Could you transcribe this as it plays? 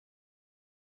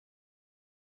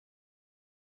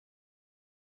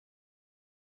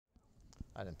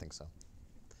I didn't think so.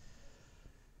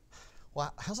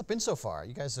 Well, how's it been so far?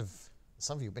 You guys have,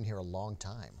 some of you have been here a long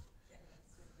time. Yeah,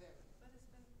 it's been very, but it's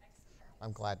been excellent.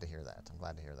 I'm glad to hear that. I'm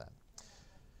glad to hear that.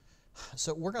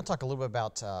 So we're going to talk a little bit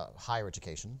about higher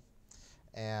education.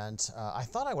 And I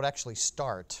thought I would actually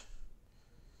start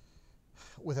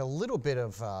with a little bit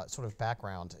of sort of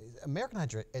background. American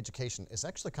higher education is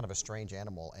actually kind of a strange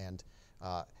animal and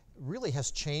really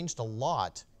has changed a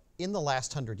lot in the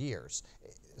last 100 years.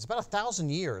 It's about 1,000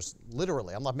 years,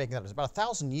 literally, I'm not making that up, it's about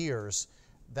 1,000 years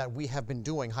that we have been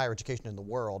doing higher education in the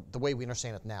world the way we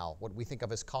understand it now. What we think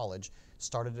of as college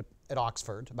started at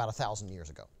Oxford about 1,000 years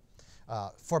ago.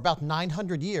 For about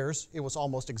 900 years, it was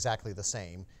almost exactly the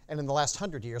same. And in the last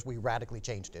 100 years, we radically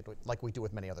changed it, like we do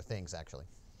with many other things, actually.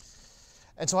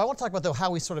 And so I want to talk about, though,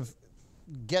 how we sort of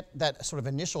get that sort of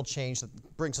initial change that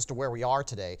brings us to where we are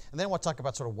today. And then I want to talk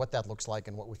about sort of what that looks like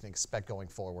and what we can expect going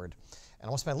forward. And I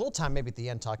want to spend a little time maybe at the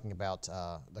end talking about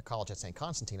the college at Saint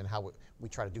Constantine and how we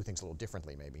try to do things a little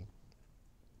differently, maybe.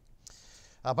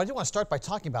 But I do want to start by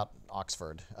talking about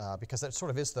Oxford, because that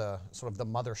sort of is the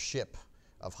mothership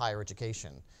of higher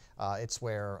education. It's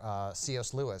where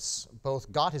C.S. Lewis both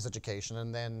got his education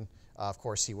and then, of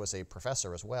course, he was a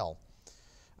professor as well.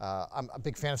 I'm a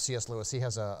big fan of C.S. Lewis. He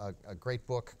has a great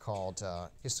book called,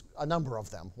 a number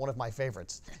of them. One of my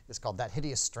favorites is called That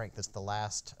Hideous Strength. It's the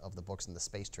last of the books in the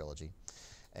Space Trilogy.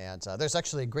 And there's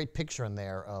actually a great picture in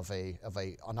there of an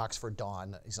Oxford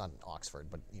Don. He's not in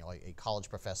Oxford, but a college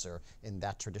professor in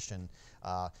that tradition.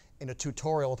 In a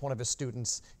tutorial with one of his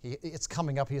students, it's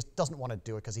coming up. He just doesn't want to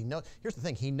do it because he knows. Here's the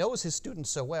thing: he knows his students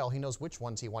so well. He knows which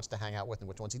ones he wants to hang out with and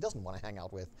which ones he doesn't want to hang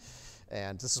out with.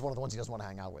 And this is one of the ones he doesn't want to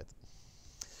hang out with.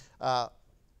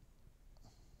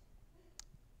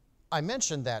 I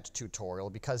mentioned that tutorial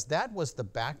because that was the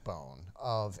backbone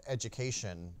of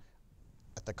education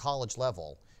at the college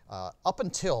level up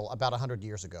until about 100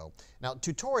 years ago. Now,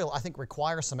 tutorial, I think,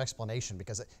 requires some explanation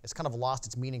because it's kind of lost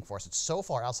its meaning for us. It's so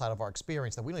far outside of our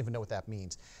experience that we don't even know what that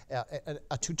means.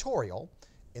 A tutorial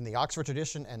in the Oxford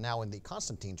tradition and now in the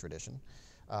Constantine tradition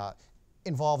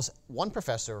involves one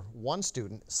professor, one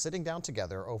student, sitting down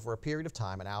together over a period of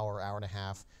time, an hour, hour and a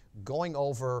half, going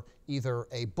over either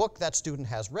a book that student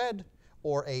has read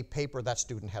or a paper that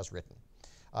student has written.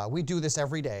 We do this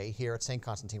every day here at Saint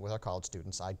Constantine with our college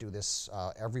students. I do this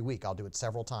every week. I'll do it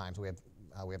several times. We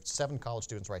have 7 college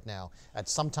students right now. At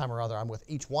some time or other, I'm with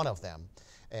each one of them.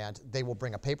 And they will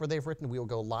bring a paper they've written. We will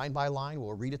go line by line.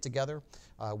 We'll read it together.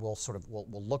 We'll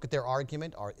look at their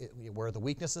argument. Where are the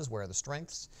weaknesses? Where are the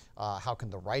strengths? How can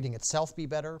the writing itself be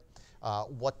better?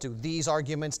 What do these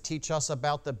arguments teach us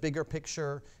about the bigger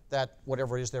picture that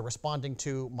whatever it is they're responding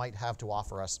to might have to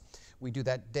offer us? We do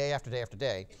that day after day after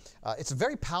day. It's a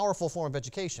very powerful form of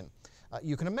education.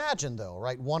 You can imagine, though,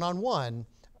 right, one-on-one.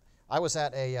 I was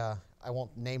at I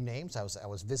won't name names. I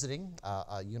was visiting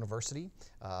a university,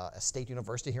 a state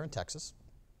university here in Texas.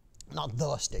 Not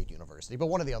the state university, but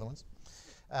one of the other ones.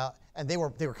 And they were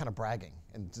kind of bragging,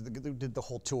 and they did the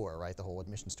whole tour, right, the whole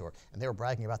admissions tour, and they were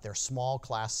bragging about their small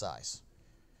class size.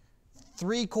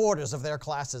 3/4 of their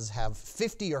classes have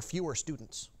 50 or fewer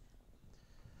students.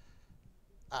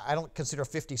 I don't consider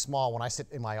 50 small when I sit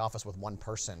in my office with one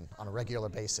person on a regular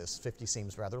basis. 50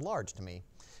 seems rather large to me.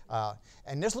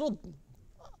 And there's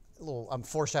I'm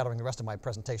foreshadowing the rest of my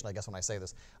presentation, I guess, when I say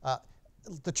this.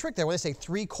 The trick there, when they say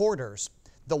 3/4,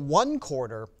 the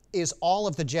 1/4 is all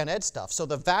of the gen ed stuff. So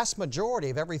the vast majority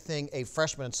of everything a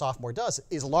freshman and sophomore does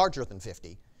is larger than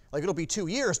 50. Like, it'll be 2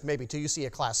 years maybe till you see a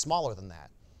class smaller than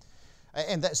that.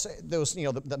 And those,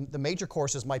 the major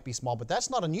courses might be small, but that's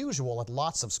not unusual at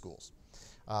lots of schools.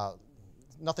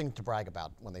 Nothing to brag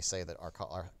about when they say that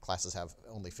our classes have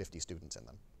only 50 students in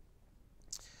them.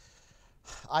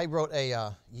 I wrote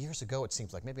years ago, it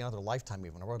seems like, maybe another lifetime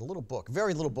even, I wrote a little book,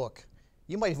 very little book.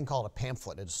 You might even call it a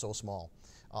pamphlet, it is so small,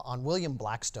 on William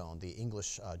Blackstone, the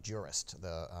English jurist,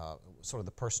 sort of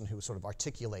the person who sort of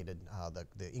articulated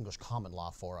the English common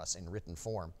law for us in written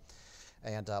form.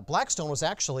 And Blackstone was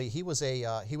actually, he was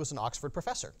an Oxford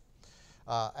professor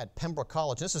at Pembroke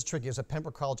College. This is tricky, it was at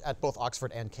Pembroke College at both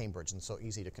Oxford and Cambridge, and so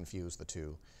easy to confuse the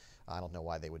two. I don't know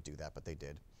why they would do that, but they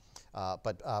did.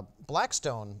 But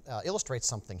Blackstone illustrates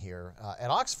something here.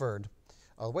 At Oxford,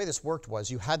 the way this worked was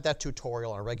you had that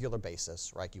tutorial on a regular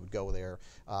basis, right? You would go there.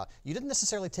 You didn't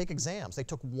necessarily take exams. They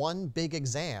took one big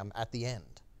exam at the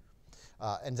end.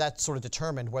 And that sort of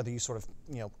determined whether you sort of,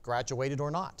 graduated or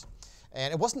not.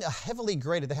 And it wasn't heavily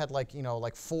graded. They had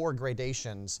like 4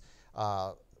 gradations,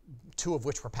 2 of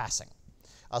which were passing.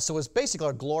 So it was basically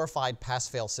a glorified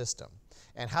pass-fail system.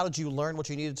 And how did you learn what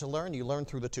you needed to learn? You learned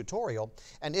through the tutorial.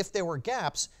 And if there were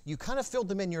gaps, you kind of filled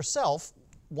them in yourself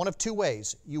one of two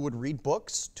ways. You would read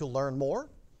books to learn more,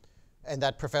 and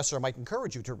that professor might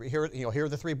encourage you to here are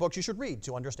the 3 books you should read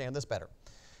to understand this better.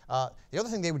 The other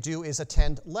thing they would do is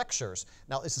attend lectures.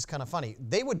 Now, this is kind of funny.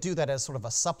 They would do that as sort of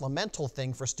a supplemental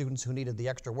thing for students who needed the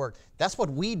extra work. That's what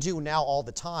we do now all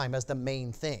the time as the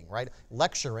main thing, right?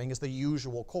 Lecturing is the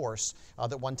usual course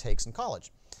that one takes in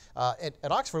college.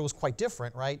 At Oxford, it was quite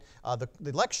different, right?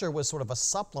 The lecture was sort of a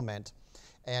supplement.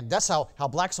 And that's how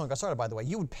Blackstone got started, by the way.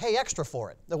 You would pay extra for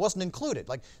it. That wasn't included.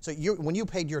 So when you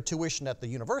paid your tuition at the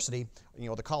university,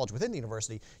 the college within the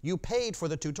university, you paid for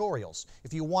the tutorials.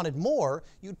 If you wanted more,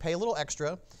 you'd pay a little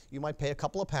extra. You might pay a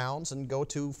couple of pounds and go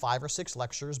to 5 or 6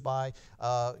 lectures by,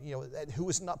 who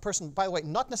is not person, by the way,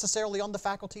 not necessarily on the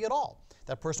faculty at all.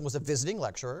 That person was a visiting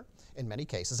lecturer in many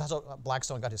cases. That's how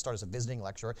Blackstone got his start, as a visiting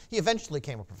lecturer. He eventually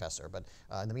became a professor, but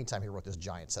in the meantime, he wrote this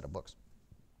giant set of books.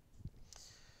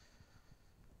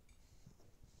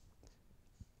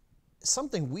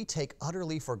 Something we take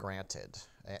utterly for granted,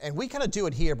 and we kind of do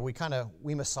it here, but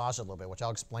we massage it a little bit, which I'll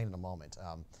explain in a moment.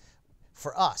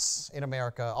 For us in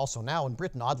America, also now in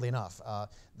Britain, oddly enough,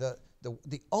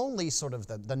 the only sort of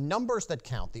the numbers that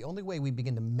count, the only way we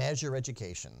begin to measure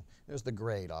education, there's the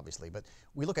grade obviously, but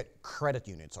we look at credit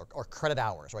units or credit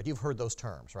hours, right? You've heard those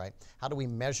terms, right? How do we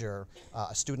measure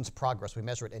a student's progress? We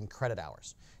measure it in credit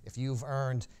hours. If you've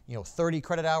earned 30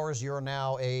 credit hours, you're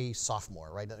now a sophomore,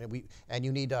 right? And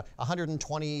you need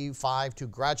 125 to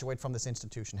graduate from this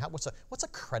institution. What's a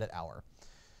credit hour?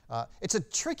 It's a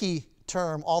tricky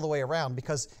term all the way around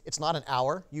because it's not an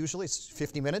hour usually, it's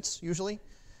 50 minutes usually.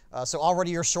 So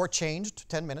already you're shortchanged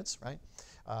 10 minutes, right?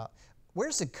 Where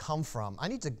does it come from? We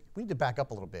need to back up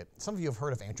a little bit. Some of you have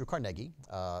heard of Andrew Carnegie,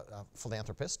 a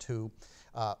philanthropist who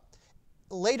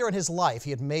later in his life he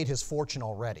had made his fortune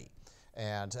already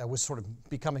and was sort of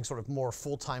becoming sort of more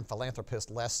full-time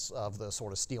philanthropist, less of the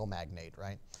sort of steel magnate,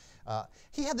 right?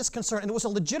 He had this concern, and it was a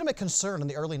legitimate concern in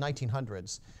the early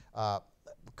 1900s.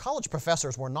 College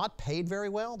professors were not paid very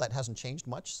well. That hasn't changed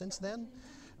much since then.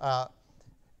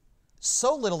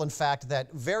 So little, in fact,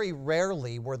 that very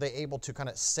rarely were they able to kind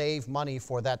of save money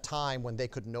for that time when they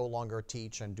could no longer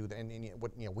teach and do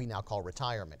what we now call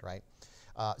retirement, right?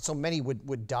 So many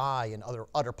would die in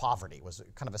utter poverty. It was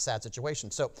kind of a sad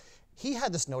situation. So he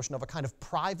had this notion of a kind of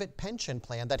private pension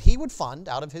plan that he would fund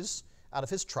out of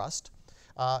his trust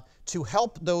to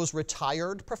help those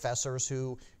retired professors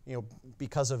who,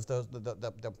 because of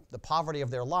the poverty of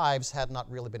their lives, had not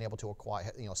really been able to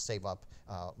acquire, save up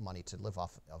money to live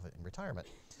off of it in retirement.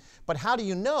 But how do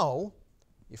you know?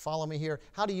 You follow me here?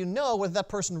 How do you know whether that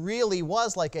person really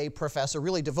was like a professor,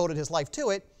 really devoted his life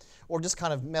to it, or just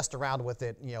kind of messed around with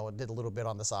it, did a little bit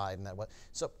on the side and that?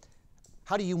 So,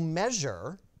 how do you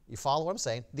measure? You follow what I'm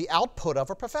saying? The output of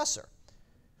a professor.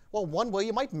 Well, one way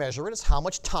you might measure it is how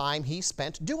much time he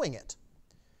spent doing it.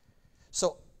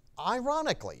 So,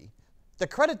 ironically, the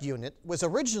credit unit was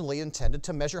originally intended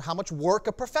to measure how much work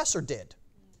a professor did,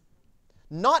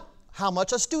 not how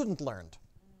much a student learned.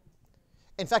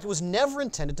 In fact, it was never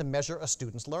intended to measure a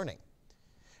student's learning.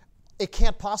 It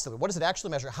can't possibly. What does it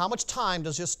actually measure? How much time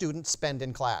does your student spend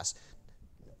in class?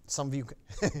 Some of you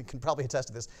can probably attest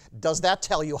to this. Does that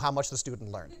tell you how much the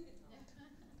student learned?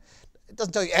 It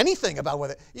doesn't tell you anything about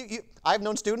whether I've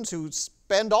known students who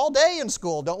spend all day in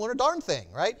school, don't learn a darn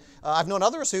thing, right? I've known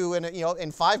others who,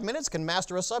 in 5 minutes, can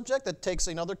master a subject that takes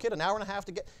another kid an hour and a half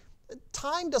to get.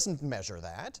 Time doesn't measure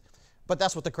that, but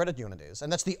that's what the credit unit is,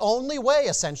 and that's the only way,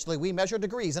 essentially, we measure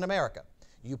degrees in America.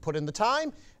 You put in the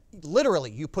time,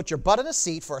 literally, you put your butt in a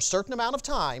seat for a certain amount of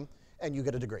time, and you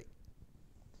get a degree.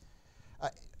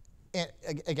 And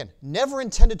again, never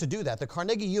intended to do that. The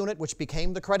Carnegie unit, which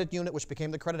became the credit unit, which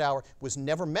became the credit hour, was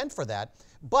never meant for that.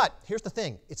 But here's the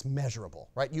thing, it's measurable,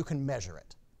 right? You can measure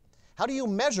it. How do you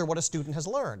measure what a student has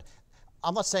learned?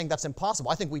 I'm not saying that's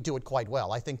impossible. I think we do it quite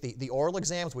well. I think the oral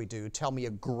exams we do tell me a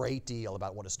great deal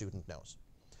about what a student knows.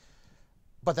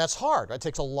 But that's hard, right? It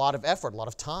takes a lot of effort, a lot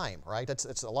of time, right?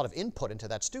 It's a lot of input into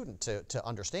that student to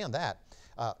understand that.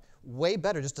 Way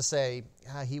better just to say,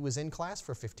 he was in class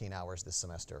for 15 hours this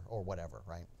semester, or whatever,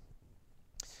 right?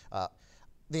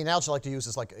 The analogy I like to use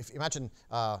is like, imagine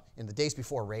in the days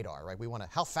before radar, right? We want to,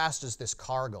 how fast is this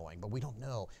car going? But we don't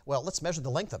know. Well, let's measure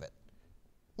the length of it.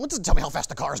 Well, it doesn't tell me how fast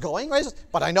the car is going, right?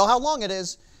 But I know how long it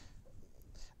is.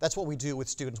 That's what we do with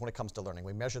students when it comes to learning.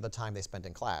 We measure the time they spend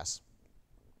in class.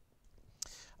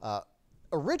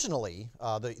 Originally,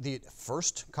 the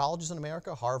first colleges in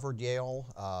America, Harvard,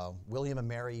 Yale, William and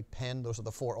Mary, Penn, those are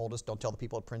the 4 oldest. Don't tell the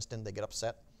people at Princeton, they get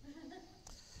upset.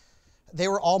 They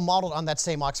were all modeled on that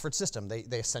same Oxford system. They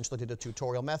essentially did a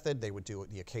tutorial method. They would do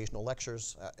the occasional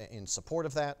lectures in support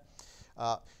of that.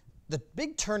 the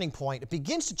big turning point, it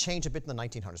begins to change a bit in the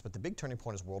 1900s, but the big turning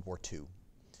point is World War II.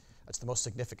 That's the most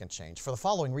significant change for the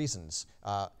following reasons.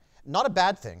 Not a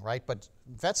bad thing, right? But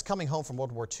vets coming home from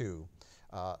World War II,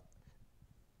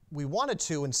 we wanted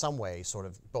to, in some way, sort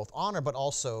of both honor but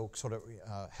also sort of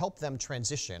help them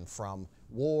transition from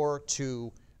war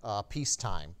to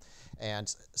peacetime.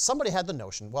 And somebody had the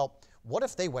notion, well, what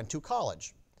if they went to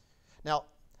college? Now,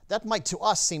 that might to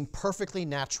us seem perfectly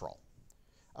natural.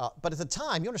 But at the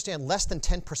time, you understand, less than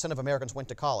 10% of Americans went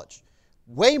to college.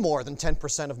 Way more than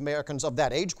 10% of Americans of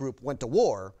that age group went to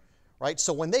war, right?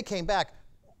 So when they came back,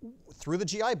 through the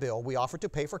GI Bill, we offered to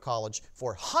pay for college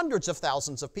for hundreds of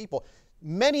thousands of people,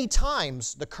 many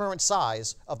times the current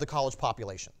size of the college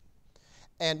population.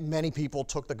 And many people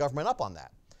took the government up on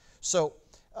that. So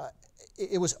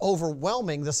it was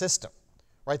overwhelming the system,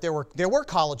 right? There were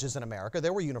colleges in America,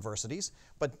 there were universities,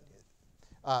 but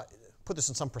put this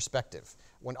in some perspective.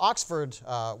 When Oxford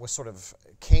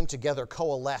came together,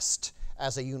 coalesced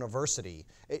as a university,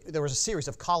 there was a series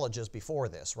of colleges before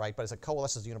this, right? But as it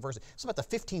coalesced as a university, it was about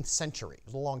the 15th century. It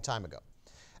was a long time ago.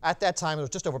 At that time, there was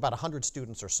just over about 100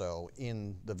 students or so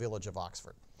in the village of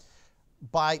Oxford.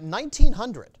 By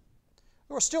 1900,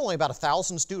 there were still only about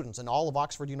 1,000 students in all of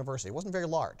Oxford University. It wasn't very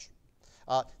large.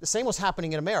 The same was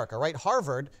happening in America, right?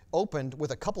 Harvard opened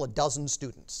with a couple of dozen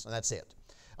students, and that's it.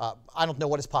 I don't know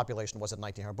what its population was at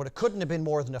 1900, but it couldn't have been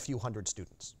more than a few hundred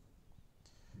students.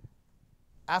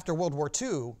 After World War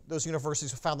II, those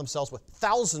universities found themselves with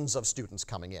thousands of students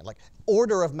coming in, like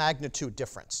order of magnitude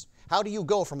difference. How do you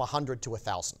go from 100 to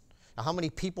 1,000? Now, how many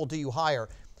people do you hire?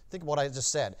 Think of what I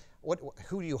just said.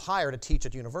 Who do you hire to teach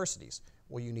at universities?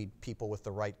 Well, you need people with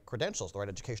the right credentials, the right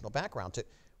educational background.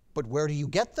 But where do you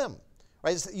get them?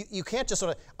 Right? You can't just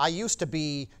sort of, I used to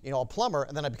be, a plumber,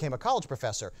 and then I became a college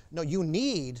professor. No, you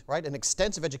need, right, an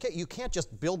extensive education. You can't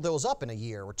just build those up in a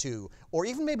year or two, or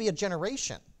even maybe a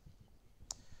generation.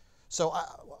 So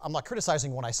I'm not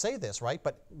criticizing when I say this, right?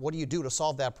 But what do you do to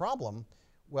solve that problem?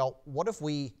 Well, what if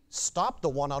we stop the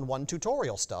one-on-one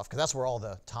tutorial stuff, because that's where all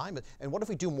the time is, and what if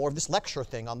we do more of this lecture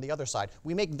thing on the other side?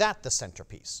 We make that the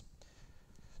centerpiece.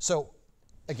 So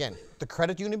again, the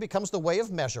credit union becomes the way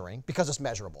of measuring, because it's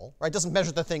measurable, right? It doesn't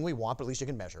measure the thing we want, but at least you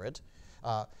can measure it.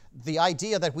 The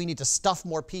idea that we need to stuff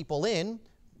more people in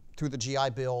through the GI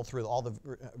Bill, through all the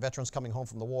veterans coming home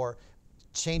from the war,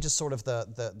 changes sort of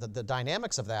the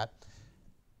dynamics of that.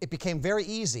 It became very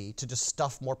easy to just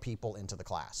stuff more people into the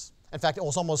class. In fact, it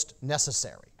was almost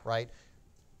necessary, right?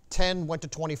 10 went to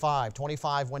 25,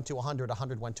 25 went to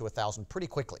 100 went to 1,000 pretty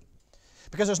quickly.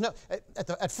 Because there's no,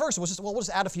 at first it was just, well, we'll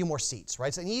just add a few more seats, right?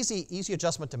 It's an easy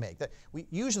adjustment to make.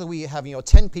 Usually we have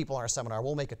 10 people in our seminar,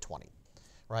 we'll make it 20,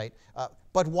 right?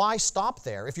 But why stop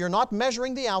there? If you're not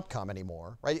measuring the outcome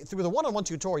anymore, right? Through the one-on-one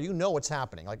tutorial, you know what's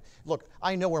happening. Like, look,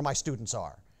 I know where my students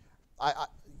are. I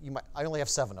only have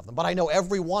 7 of them, but I know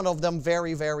every one of them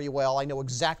very, very well. I know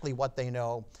exactly what they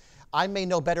know. I may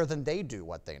know better than they do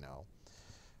what they know.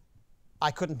 I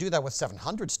couldn't do that with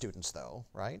 700 students, though,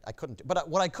 right? I couldn't. But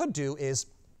what I could do is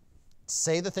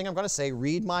say the thing I'm going to say,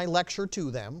 read my lecture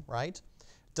to them, right?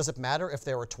 Does it matter if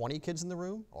there were 20 kids in the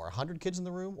room, or 100 kids in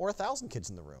the room, or 1,000 kids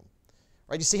in the room?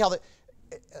 Right? You see how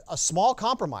a small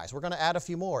compromise, we're going to add a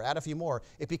few more, add a few more.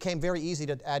 It became very easy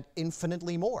to add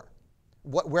infinitely more.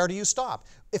 Where do you stop?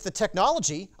 If the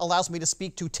technology allows me to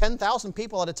speak to 10,000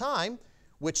 people at a time,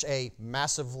 which a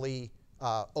massively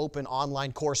open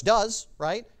online course does,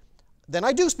 right? Then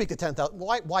I do speak to 10,000.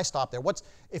 Why stop there? Once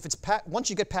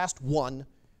you get past 1,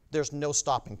 there's no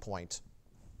stopping point,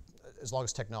 as long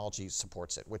as technology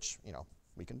supports it, which,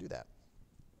 we can do that.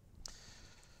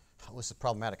 Oh, this is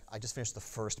problematic. I just finished the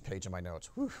first page of my notes.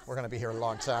 Whew, we're going to be here a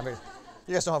long time.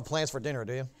 You guys don't have plans for dinner,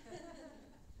 do you?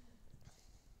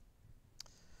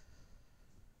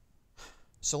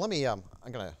 So let me, I'm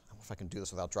going to, if I can do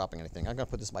this without dropping anything, I'm going to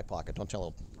put this in my pocket. Don't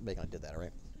tell Megan I did that, all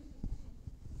right?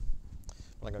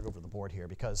 But I'm going to go over to the board here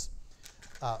because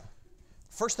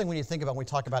first thing we need to think about when we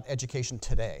talk about education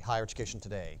today, higher education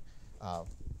today,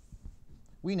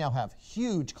 we now have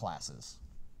huge classes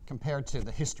compared to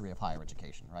the history of higher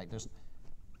education, right? There's,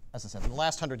 as I said, in the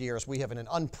last 100 years, we have in an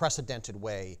unprecedented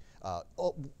way,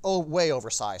 way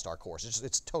oversized our course.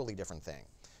 It's a totally different thing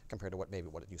compared to what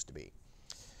it used to be.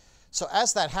 So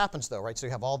as that happens, though, right, so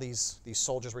you have all these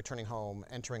soldiers returning home,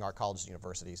 entering our colleges and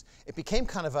universities, it became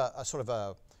kind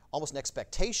of almost an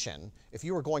expectation. If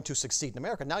you were going to succeed in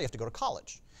America, now you have to go to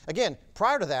college. Again,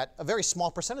 prior to that, a very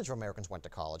small percentage of Americans went to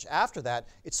college. After that,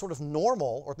 it's sort of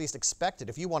normal, or at least expected.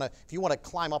 If you want to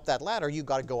climb up that ladder, you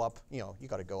got to go up. You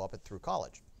got to go up it through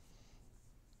college.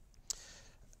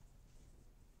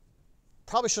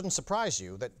 probably shouldn't surprise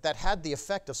you that that had the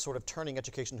effect of sort of turning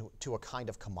education to a kind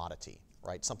of commodity,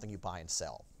 right? Something you buy and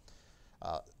sell.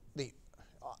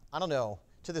 I don't know,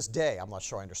 to this day, I'm not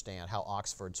sure I understand how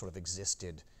Oxford sort of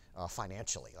existed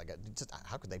financially. Like,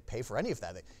 how could they pay for any of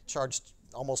that? They charged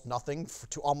almost nothing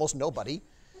to almost nobody,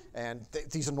 and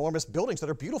these enormous buildings that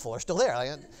are beautiful are still there.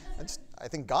 I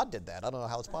think God did that. I don't know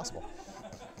how it's possible.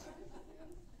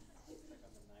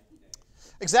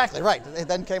 Exactly, right.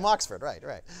 Then came Oxford, right.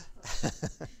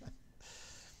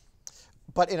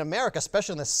 But in America,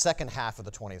 especially in the second half of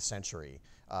the 20th century,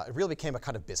 it really became a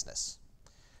kind of business.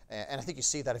 And I think you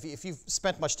see that if you've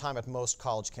spent much time at most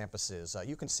college campuses,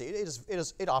 you can see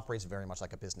it operates very much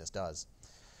like a business does.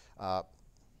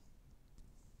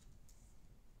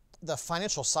 The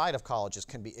financial side of colleges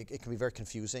can be very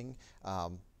confusing,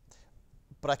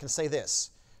 but I can say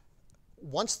this: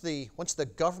 once the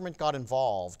government got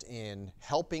involved in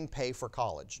helping pay for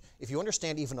college, if you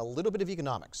understand even a little bit of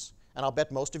economics, and I'll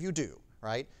bet most of you do,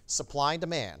 right? Supply and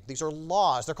demand. These are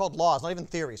laws. They're called laws, not even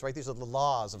theories, right? These are the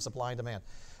laws of supply and demand.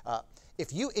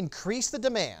 If you increase the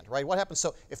demand, right, what happens?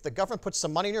 So if the government puts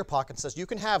some money in your pocket and says, you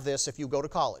can have this if you go to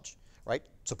college, right?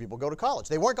 So people go to college.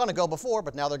 They weren't going to go before,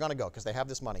 but now they're going to go because they have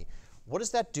this money. What does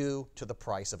that do to the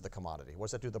price of the commodity? What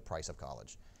does that do to the price of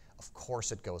college? Of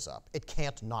course it goes up. It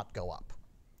can't not go up.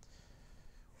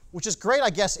 Which is great, I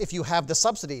guess, if you have the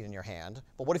subsidy in your hand.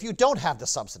 But what if you don't have the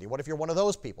subsidy? What if you're one of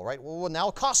those people, right? Well, now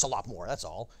it costs a lot more, that's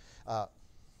all.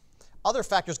 Other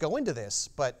factors go into this,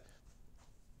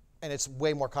 and it's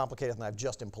way more complicated than I've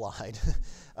just implied.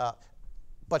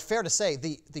 But fair to say,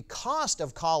 the cost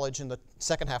of college in the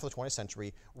second half of the 20th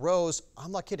century rose,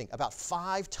 I'm not kidding, about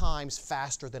 5 times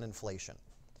faster than inflation.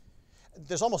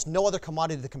 There's almost no other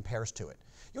commodity that compares to it.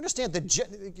 You understand that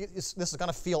this is going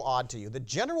to feel odd to you. The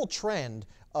general trend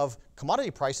of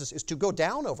commodity prices is to go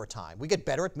down over time. We get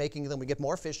better at making them. We get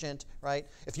more efficient, right?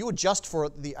 If you adjust for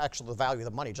the value of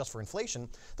the money just for inflation,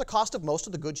 the cost of most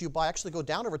of the goods you buy actually go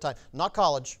down over time. Not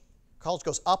college. College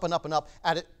goes up and up and up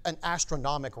at an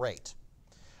astronomical rate.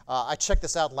 I checked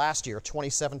this out last year,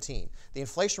 2017. The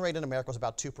inflation rate in America was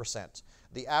about 2%.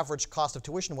 The average cost of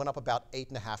tuition went up about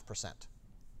 8.5%.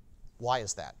 Why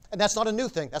is that? And that's not a new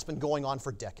thing. That's been going on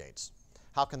for decades.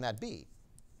 How can that be?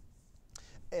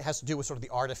 It has to do with sort of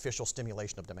the artificial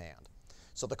stimulation of demand.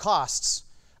 So the costs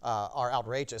are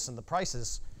outrageous, and the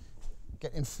prices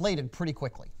get inflated pretty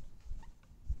quickly.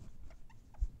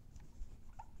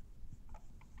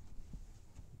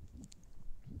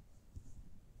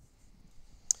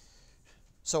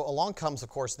 So along comes, of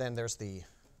course, then there's the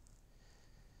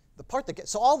part that gets,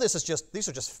 so all this is just, this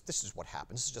is what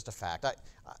happens. This is just a fact.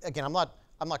 Again, I'm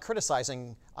not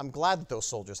criticizing. I'm glad that those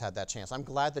soldiers had that chance. I'm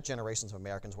glad that generations of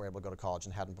Americans were able to go to college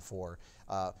and hadn't before.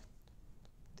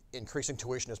 Increasing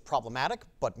tuition is problematic,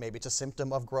 but maybe it's a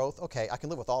symptom of growth. Okay, I can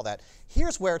live with all that.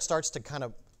 Here's where it starts to kind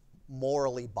of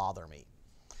morally bother me.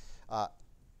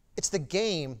 It's the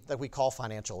game that we call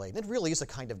financial aid. And it really is a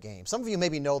kind of game. Some of you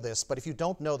maybe know this, but if you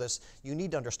don't know this, you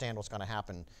need to understand what's going to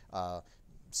happen,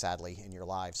 sadly, in your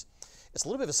lives. It's a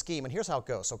little bit of a scheme, and here's how it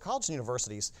goes. So colleges and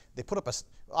universities, they put up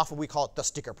often we call it the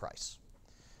sticker price.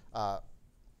 A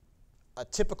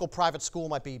typical private school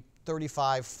might be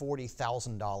 $35,000,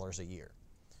 $40,000 a year.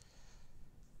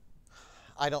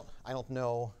 I don't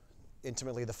know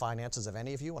intimately the finances of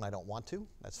any of you, and I don't want to.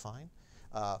 That's fine.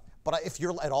 But if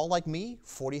you're at all like me,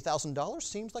 $40,000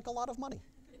 seems like a lot of money.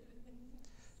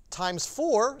 Times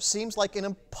 4 seems like an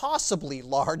impossibly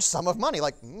large sum of money.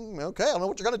 Like, okay, I don't know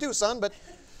what you're going to do, son, but...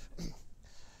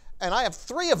 And I have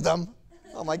 3 of them.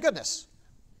 Oh, my goodness.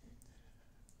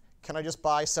 Can I just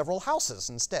buy several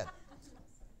houses instead?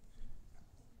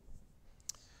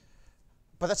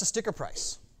 But that's a sticker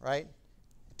price, right?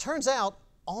 It turns out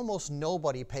almost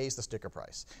nobody pays the sticker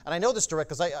price. And I know this direct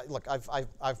because look,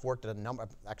 I've worked at a number.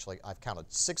 Actually, I've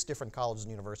counted 6 different colleges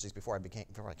and universities before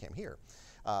I came here.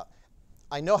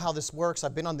 I know how this works.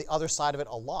 I've been on the other side of it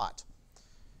a lot.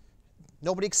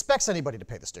 Nobody expects anybody to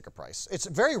pay the sticker price. It's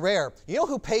very rare. You know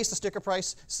who pays the sticker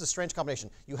price? This is a strange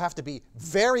combination. You have to be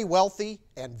very wealthy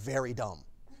and very dumb.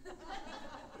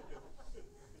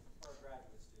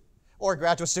 Or a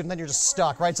graduate student, then you're just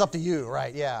stuck, right? It's up to you,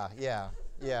 right? Yeah.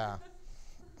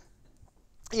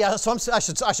 Yeah, so I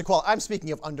should call it. I'm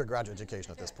speaking of undergraduate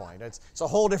education at this point. It's a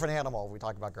whole different animal when we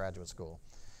talk about graduate school.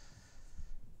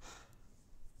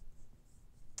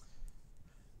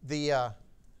 The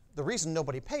reason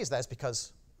nobody pays that is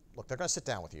because, look, they're going to sit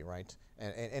down with you, right?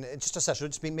 And it's just a session.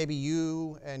 It'll just be maybe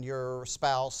you and your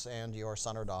spouse and your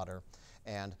son or daughter,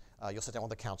 and you'll sit down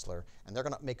with a counselor, and they're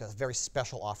going to make a very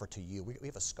special offer to you. We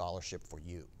have a scholarship for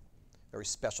you, very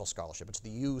special scholarship. It's the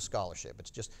U scholarship. It's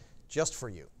just for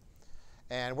you.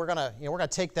 and we're gonna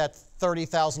take that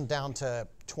 30,000 down to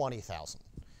 20,000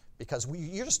 because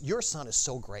your son is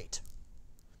so great.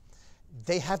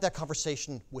 They have that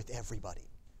conversation with everybody,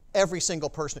 every single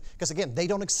person, because again, they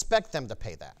don't expect them to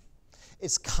pay that.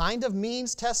 It's kind of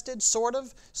means tested, sort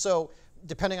of. So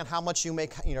depending on how much you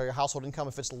make, your household income,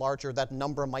 if it's larger, that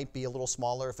number might be a little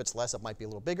smaller. If it's less, it might be a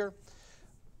little bigger.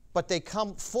 But they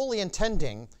come fully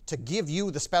intending to give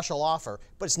you the special offer,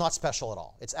 but it's not special at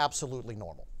all. It's absolutely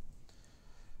normal.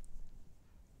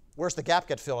 Where's the gap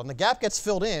get filled? And the gap gets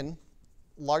filled in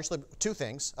largely two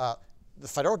things. The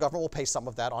federal government will pay some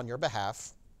of that on your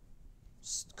behalf.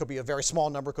 Could be a very small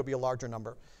number, could be a larger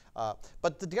number.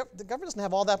 But the government doesn't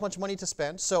have all that much money to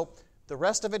spend, so the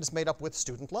rest of it is made up with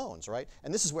student loans, right?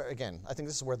 And this is where, again, I think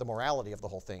this is where the morality of the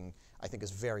whole thing, I think,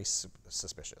 is very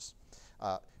suspicious.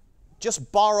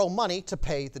 Just borrow money to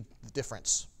pay the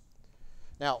difference.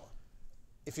 Now,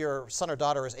 if your son or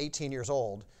daughter is 18 years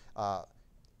old,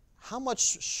 how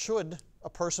much should a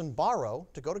person borrow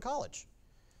to go to college?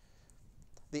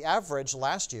 The average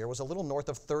last year was a little north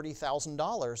of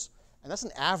 $30,000, and that's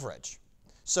an average.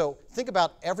 So think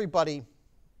about everybody,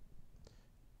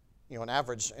 an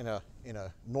average in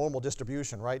a normal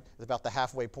distribution, right, is about the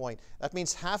halfway point. That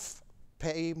means half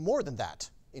pay more than that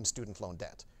in student loan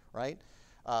debt, right?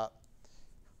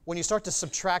 When you start to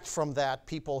subtract from that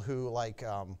people who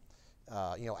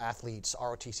athletes,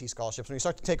 ROTC scholarships, when you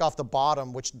start to take off the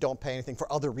bottom, which don't pay anything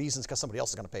for other reasons because somebody else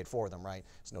is going to pay it for them, right?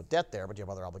 There's no debt there, but you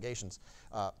have other obligations.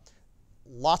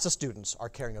 Lots of students are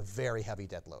carrying a very heavy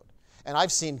debt load. And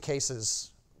I've seen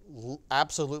cases,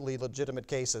 absolutely legitimate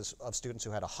cases, of students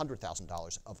who had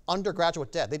 $100,000 of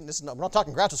undergraduate debt. We're not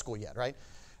talking graduate school yet, right?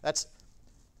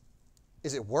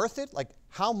 Is it worth it? Like,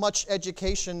 how much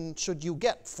education should you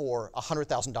get for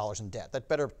 $100,000 in debt? That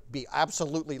better be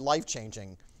absolutely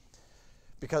life-changing,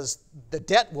 because the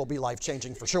debt will be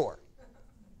life-changing for sure.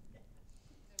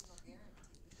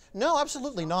 No,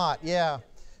 absolutely not, yeah.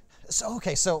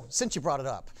 So since you brought it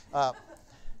up,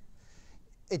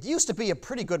 it used to be a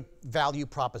pretty good value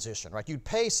proposition, right? You'd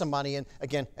pay some money, and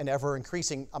again, an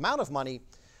ever-increasing amount of money,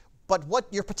 but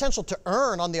what your potential to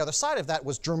earn on the other side of that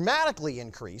was dramatically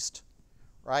increased,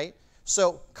 right?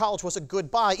 So college was a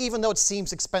good buy, even though it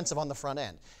seems expensive on the front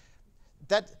end.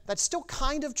 That's still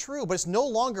kind of true, but it's no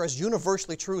longer as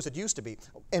universally true as it used to be.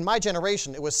 In my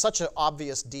generation, it was such an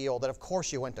obvious deal that of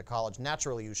course you went to college.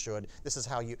 Naturally you should. This is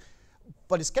how you...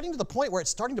 But it's getting to the point where it's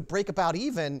starting to break about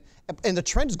even, and the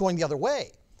trend is going the other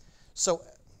way. So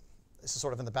this is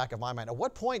sort of in the back of my mind. At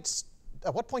what point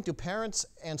do parents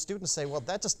and students say, well,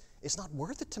 it's not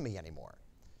worth it to me anymore?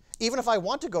 Even if I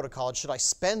want to go to college, should I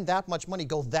spend that much money,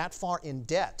 go that far in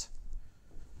debt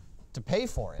to pay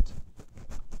for it?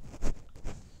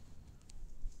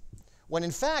 When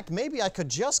in fact, maybe I could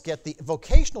just get the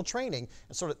vocational training,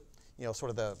 and sort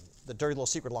of the dirty little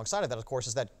secret alongside of that, of course,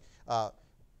 is that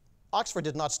Oxford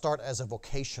did not start as a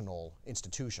vocational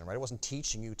institution, right? It wasn't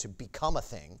teaching you to become a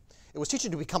thing. It was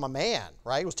teaching you to become a man,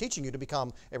 right? It was teaching you to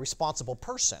become a responsible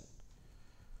person.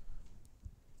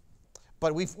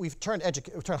 But we've turned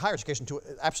higher education to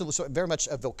absolutely very much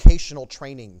a vocational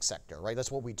training sector, right?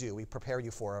 That's what we do. We prepare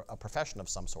you for a profession of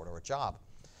some sort or a job.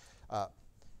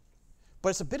 But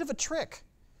it's a bit of a trick,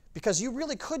 because you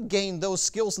really could gain those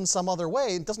skills in some other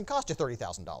way. It doesn't cost you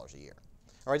 $30,000 a year.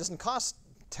 All right? It doesn't cost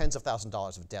tens of thousands of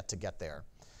dollars of debt to get there.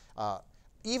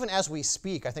 Even as we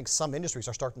speak, I think some industries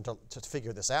are starting to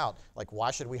figure this out. Like, why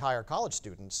should we hire college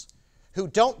students who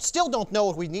still don't know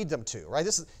what we need them to, right?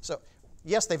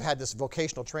 Yes, they've had this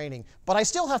vocational training, but I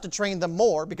still have to train them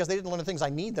more because they didn't learn the things I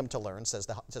need them to learn, says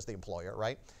the employer,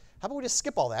 right? How about we just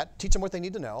skip all that, teach them what they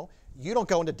need to know. You don't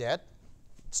go into debt.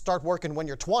 Start working when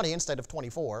you're 20 instead of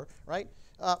 24, right?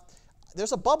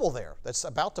 There's a bubble there that's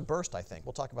about to burst, I think.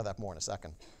 We'll talk about that more in a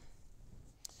second.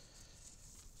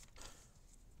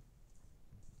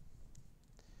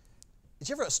 Did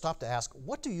you ever stop to ask,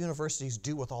 what do universities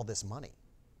do with all this money?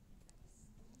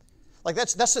 Like,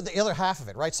 that's the other half of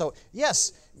it, right? So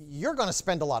yes, you're going to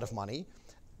spend a lot of money.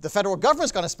 The federal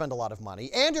government's going to spend a lot of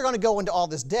money, and you're going to go into all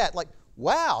this debt. Like,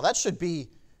 wow,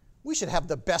 we should have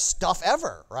the best stuff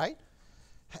ever, right?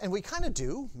 And we kind of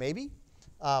do, maybe.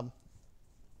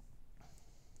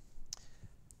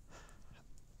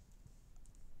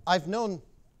 I've known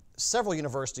several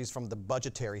universities from the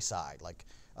budgetary side. Like,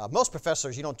 most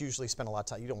professors, you don't usually spend a lot of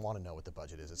time. You don't want to know what the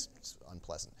budget is. It's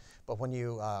unpleasant. But when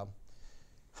you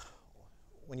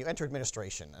enter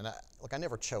administration, and I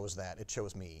never chose that. It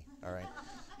chose me, all right?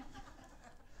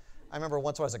 I remember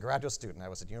once when I was a graduate student, I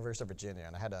was at the University of Virginia,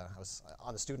 and I was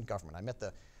on the student government.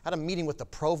 Had a meeting with the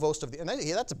provost of the, and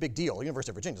that's a big deal. The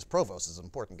University of Virginia's provost is an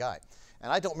important guy.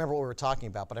 And I don't remember what we were talking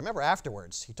about, but I remember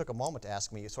afterwards, he took a moment to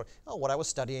ask me what I was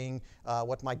studying,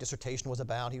 what my dissertation was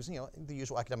about. He was, the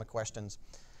usual academic questions.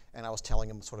 And I was telling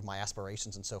him sort of my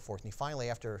aspirations and so forth. And he finally,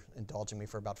 after indulging me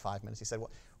for about 5 minutes, he said, well,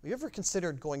 have you ever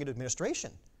considered going into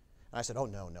administration? And I said, oh,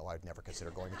 no, I'd never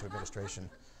consider going into administration.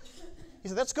 He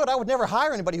said, that's good. I would never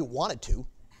hire anybody who wanted to.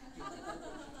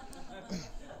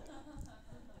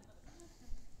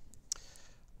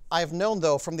 I have known,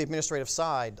 though, from the administrative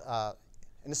side, and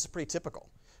this is pretty typical,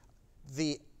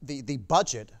 the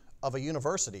budget of a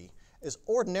university is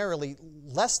ordinarily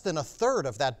less than a third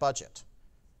of that budget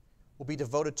will be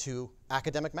devoted to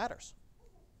academic matters.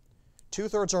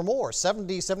 2/3 or more,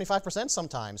 70, 75%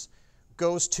 sometimes,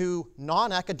 goes to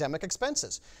non-academic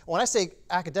expenses. When I say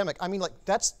academic, I mean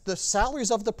that's the salaries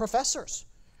of the professors.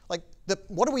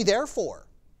 What are we there for?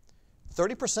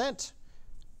 30%.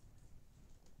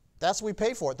 That's what we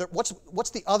pay for. What's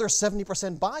the other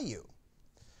 70% buy you?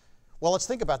 Well, let's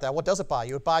think about that. What does it buy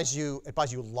you? It buys you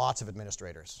lots of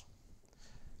administrators.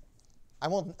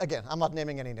 I'm not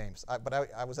naming any names, but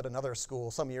I was at another school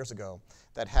some years ago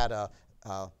that had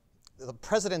the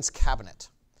president's cabinet.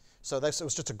 So it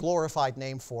was just a glorified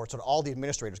name for sort of all the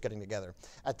administrators getting together.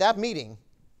 At that meeting,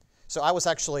 so I was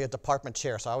actually a department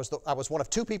chair, so I was one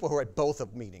of 2 people who were at both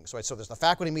of meetings. Right? So there's the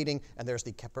faculty meeting and there's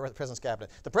the president's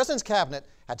cabinet. The president's cabinet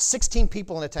had 16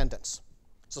 people in attendance.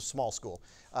 It's a small school.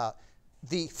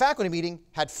 The faculty meeting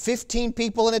had 15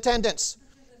 people in attendance.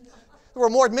 There were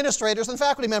more administrators than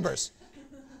faculty members.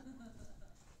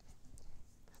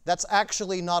 That's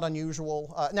actually not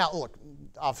unusual. Now, look,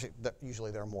 obviously, usually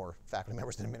there are more faculty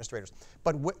members than administrators.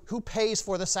 But who pays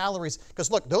for the salaries? Because,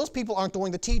 look, those people aren't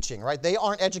doing the teaching, right? They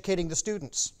aren't educating the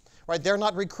students, right? They're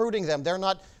not recruiting them. They're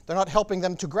not helping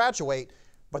them to graduate.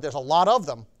 But there's a lot of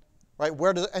them, right?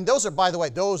 And those are, by the way,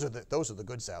 those are the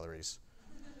good salaries.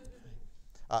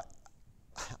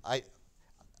 I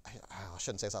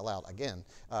shouldn't say this out loud again.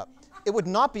 It would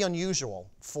not be unusual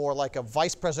for a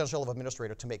vice presidential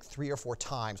administrator to make 3 or 4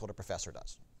 times what a professor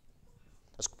does.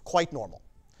 That's quite normal.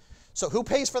 So who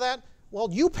pays for that? Well,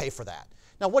 you pay for that.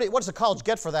 Now, what does the college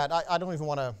get for that? I don't even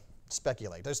want to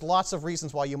speculate. There's lots of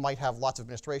reasons why you might have lots of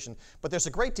administration, but there's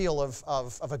a great deal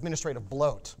of administrative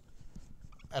bloat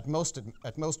at most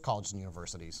colleges and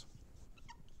universities.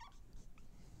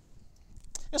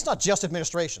 It's not just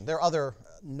administration. There are other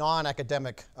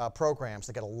non-academic programs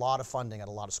that get a lot of funding at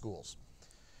a lot of schools.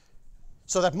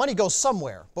 So that money goes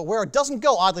somewhere, but where it doesn't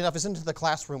go, oddly enough, is into the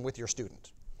classroom with your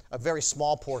student. A very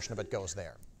small portion of it goes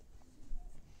there.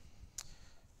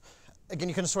 Again,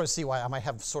 you can sort of see why I might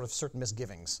have sort of certain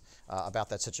misgivings about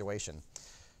that situation.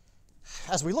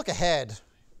 As we look ahead,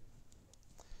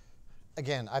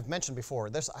 again, I've mentioned before,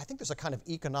 I think there's a kind of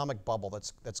economic bubble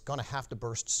that's going to have to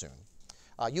burst soon.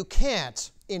 You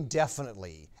can't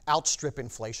indefinitely outstrip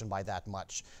inflation by that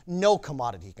much. No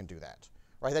commodity can do that,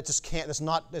 right? That just can't. It's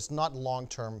not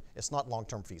long-term. It's not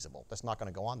long-term feasible. That's not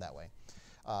going to go on that way.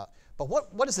 But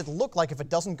what does it look like if it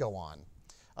doesn't go on?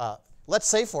 Let's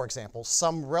say, for example,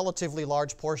 some relatively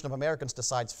large portion of Americans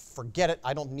decides, forget it,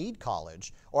 I don't need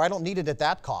college, or I don't need it at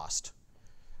that cost.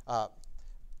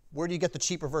 Where do you get the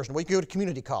cheaper version? Well, you go to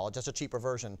community college. That's a cheaper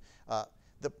version.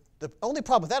 The only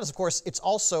problem with that is, of course, it's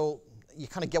also you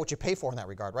kind of get what you pay for in that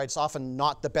regard, right? It's often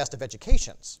not the best of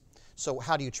educations. So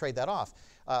how do you trade that off?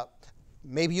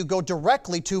 Maybe you go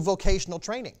directly to vocational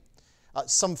training.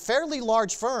 Some fairly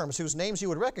large firms whose names you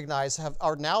would recognize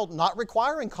are now not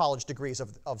requiring college degrees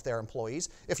of their employees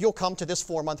if you'll come to this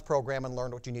 4-month program and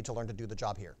learn what you need to learn to do the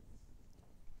job here.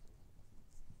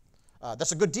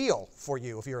 That's a good deal for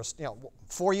you if you're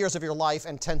 4 years of your life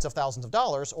and tens of thousands of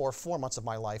dollars, or 4 months of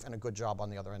my life and a good job on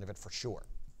the other end of it for sure.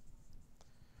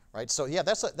 Right? So yeah,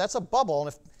 that's a bubble, and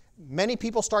if many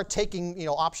people start taking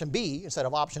option B instead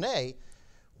of option A,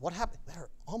 what happened? There are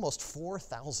almost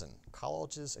 4,000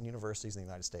 colleges and universities in the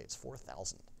United States.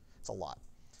 4,000. It's a lot.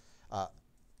 I'm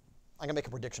going to make a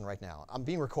prediction right now. I'm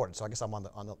being recorded, so I guess I'm on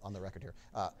the record here.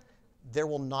 There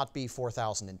will not be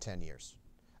 4,000 in 10 years.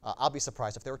 I'll be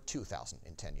surprised if there are 2,000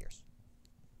 in 10 years.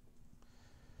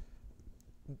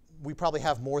 We probably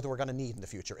have more than we're going to need in the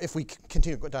future if we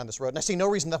continue to go down this road. And I see no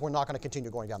reason that we're not going to continue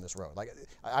going down this road.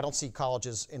 I don't see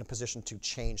colleges in a position to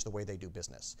change the way they do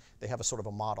business. They have a sort of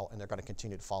a model, and they're going to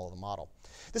continue to follow the model.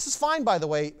 This is fine, by the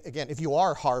way, again, if you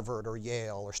are Harvard or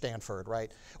Yale or Stanford,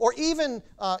 right? Or even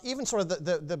sort of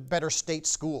the better state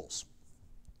schools.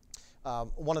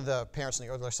 One of the parents in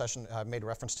the earlier session made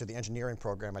reference to the engineering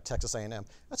program at Texas A&M.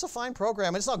 That's a fine program,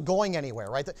 and it's not going anywhere,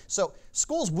 right? So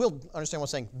schools will, understand what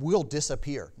I'm saying, will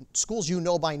disappear. Schools you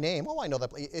know by name, oh, I know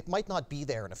that, it might not be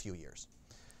there in a few years.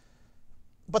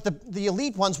 But the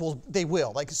elite ones they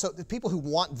will. Like, so the people who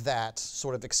want that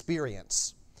sort of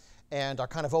experience and are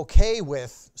kind of okay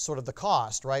with sort of the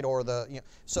cost, right? Or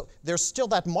so there's still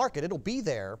that market, it'll be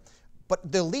there,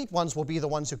 but the elite ones will be the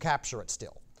ones who capture it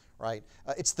still. Right?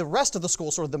 It's the rest of the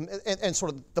school, sort of and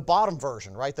sort of the bottom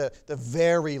version, right? The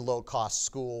very low-cost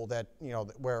school that,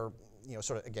 where,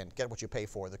 sort of, again, get what you pay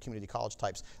for, the community college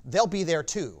types. They'll be there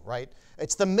too, right?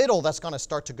 It's the middle that's going to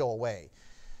start to go away.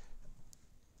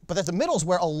 But at the middle is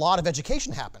where a lot of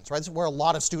education happens, right? It's where a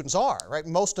lot of students are, right?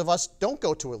 Most of us don't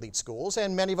go to elite schools,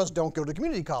 and many of us don't go to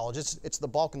community college. It's the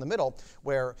bulk in the middle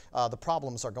where the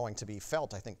problems are going to be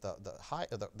felt, I think,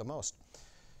 the most.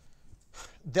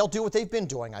 They'll do what they've been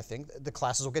doing, I think. The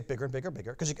classes will get bigger and bigger and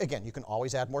bigger. Because, again, you can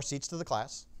always add more seats to the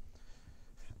class.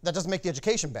 That doesn't make the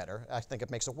education better. I think it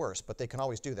makes it worse, but they can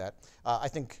always do that. I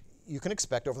think you can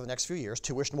expect over the next few years,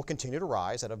 tuition will continue to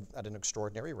rise at an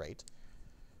extraordinary rate.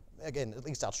 Again, at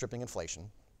least outstripping inflation.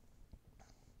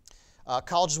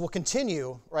 Colleges will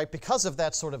continue, right, because of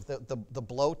that sort of the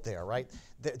bloat there, right?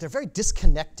 They're very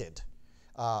disconnected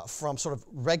from sort of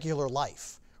regular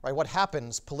life. Right, what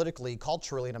happens politically,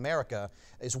 culturally in America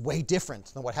is way different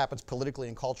than what happens politically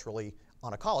and culturally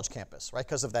on a college campus, right,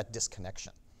 because of that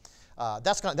disconnection.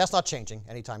 That's not changing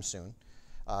anytime soon.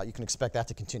 You can expect that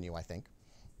to continue, I think.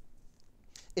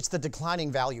 It's the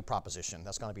declining value proposition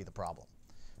that's going to be the problem.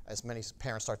 As many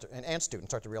parents and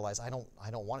students start to realize, I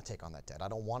don't want to take on that debt. I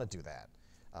don't want to do that.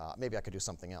 Maybe I could do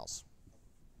something else.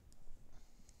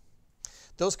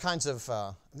 Those kinds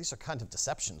of, these are kind of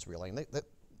deceptions, really. And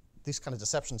these kind of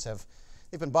deceptions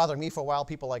they've been bothering me for a while.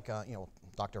 People like,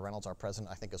 Dr. Reynolds, our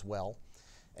president, I think, as well.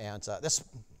 And that's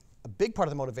a big part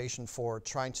of the motivation for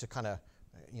trying to kind of,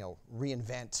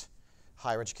 reinvent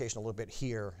higher education a little bit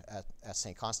here at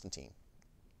Saint Constantine.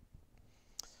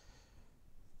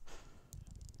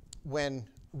 When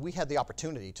we had the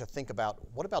opportunity to think about,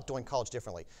 what about doing college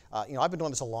differently? I've been doing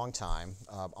this a long time,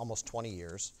 almost 20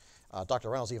 years.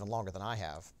 Dr. Reynolds even longer than I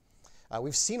have.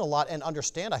 We've seen a lot and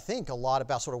understand, I think, a lot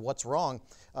about sort of what's wrong.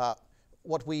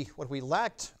 What we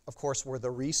lacked, of course, were the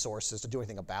resources to do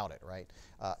anything about it, right?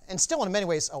 And still, in many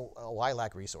ways, I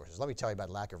lack resources. Let me tell you about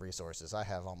lack of resources. I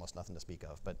have almost nothing to speak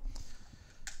of.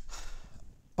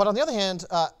 But on the other hand,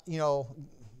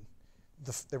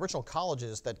 the original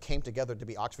colleges that came together to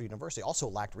be Oxford University also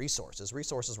lacked resources.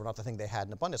 Resources were not the thing they had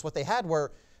in abundance. What they had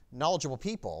were knowledgeable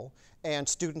people and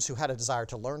students who had a desire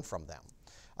to learn from them.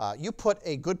 You put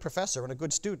a good professor and a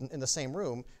good student in the same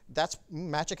room,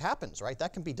 magic happens, right?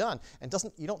 That can be done. And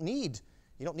you don't need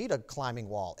a climbing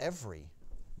wall. Every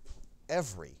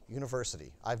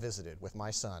university I visited with my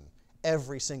son,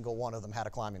 every single one of them had a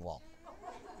climbing wall.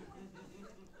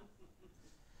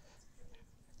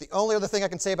 The only other thing I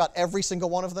can say about every single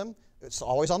one of them, it's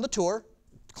always on the tour.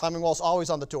 Climbing wall is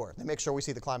always on the tour. They make sure we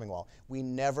see the climbing wall. We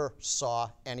never saw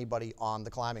anybody on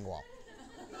the climbing wall.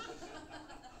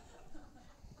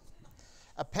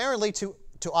 Apparently, to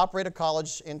operate a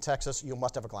college in Texas, you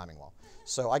must have a climbing wall.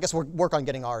 So I guess we'll work on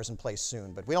getting ours in place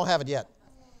soon, but we don't have it yet.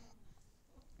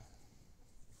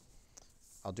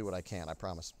 I'll do what I can, I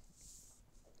promise.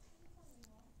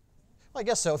 Well, I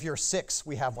guess so. If you're 6,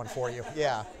 we have one for you.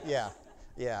 Yeah.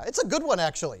 It's a good one,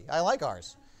 actually. I like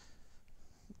ours.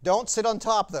 Don't sit on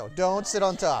top, though. Don't sit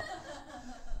on top.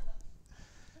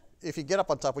 If you get up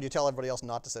on top, would you tell everybody else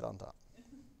not to sit on top?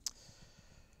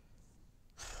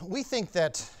 We think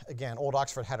that, again, Old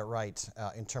Oxford had it right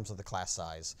in terms of the class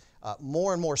size.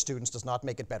 More and more students does not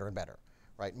make it better and better,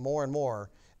 right? More and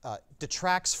more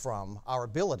detracts from our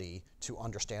ability to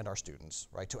understand our students,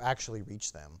 right? To actually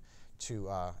reach them,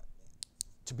 to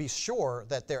be sure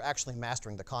that they're actually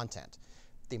mastering the content.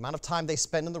 The amount of time they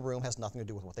spend in the room has nothing to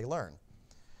do with what they learn.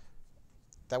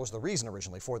 That was the reason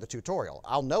originally for the tutorial.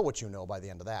 I'll know what you know by the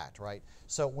end of that, right?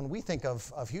 So when we think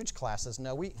of huge classes,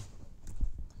 no, we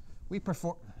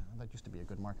perform. That used to be a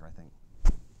good marker, I think.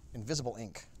 Invisible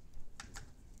ink.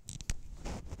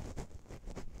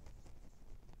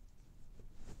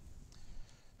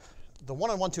 The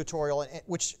one-on-one tutorial,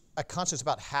 which constitutes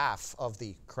about half of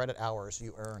the credit hours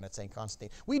you earn at Saint Constantine.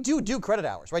 We do credit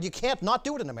hours, right? You can't not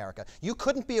do it in America. You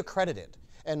couldn't be accredited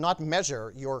and not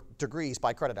measure your degrees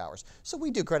by credit hours. So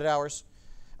we do credit hours.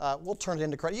 We'll turn it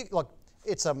into credit. Look,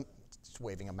 it's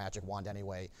waving a magic wand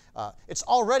anyway. It's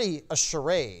already a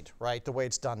charade, right, the way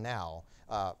it's done now.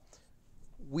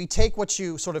 we take what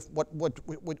you sort of, what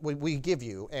we give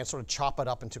you and sort of chop it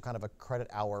up into kind of a credit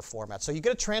hour format. So you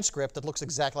get a transcript that looks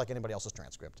exactly like anybody else's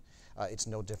transcript. It's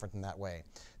no different in that way.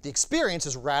 The experience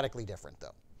is radically different,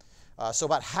 though. So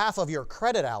about half of your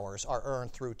credit hours are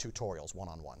earned through tutorials,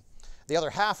 one-on-one. The other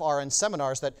half are in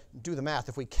seminars that, do the math,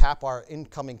 if we cap our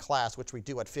incoming class, which we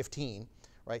do at 15,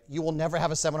 right, you will never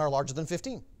have a seminar larger than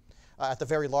 15. At the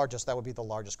very largest, that would be the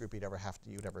largest group you'd ever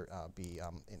be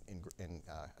in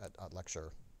a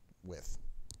lecture with.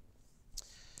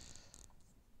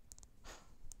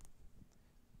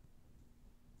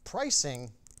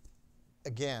 Pricing,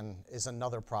 again, is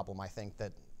another problem I think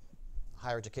that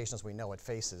higher education as we know it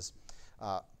faces.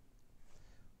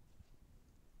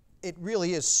 It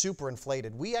really is super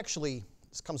inflated. We actually,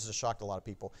 this comes as a shock to a lot of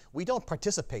people, we don't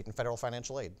participate in federal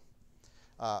financial aid.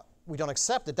 We don't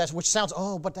accept it, which sounds,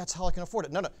 oh, but that's how I can afford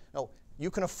it. No,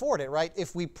 you can afford it, right?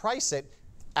 If we price it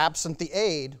absent the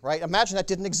aid, right? Imagine that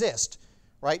didn't exist,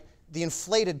 right? The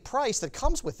inflated price that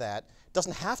comes with that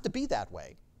doesn't have to be that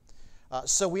way.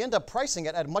 So we end up pricing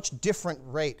it at a much different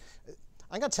rate.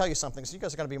 I'm going to tell you something, so you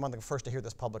guys are going to be among the first to hear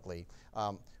this publicly.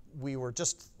 We were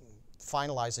just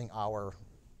finalizing our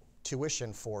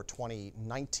tuition for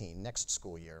 2019, next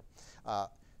school year.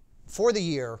 For the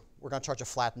year, we're going to charge a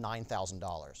flat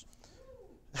 $9,000.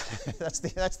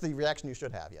 That's the reaction you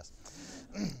should have, yes.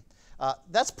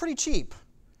 That's pretty cheap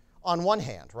on one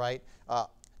hand, right?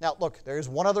 Now, look, there is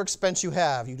one other expense you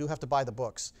have. You do have to buy the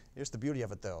books. Here's the beauty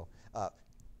of it, though.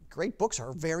 Great books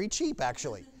are very cheap,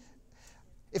 actually.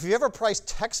 If you've ever priced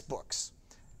textbooks,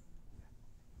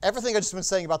 everything I've just been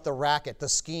saying about the racket, the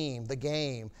scheme, the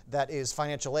game that is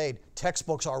financial aid,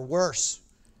 textbooks are worse.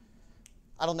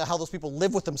 I don't know how those people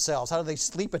live with themselves. How do they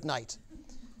sleep at night?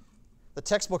 The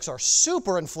textbooks are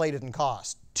super inflated in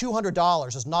cost.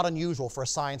 $200 is not unusual for a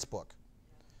science book.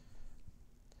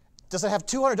 Does it have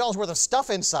 $200 worth of stuff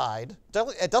inside?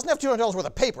 It doesn't have $200 worth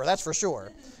of paper, that's for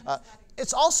sure.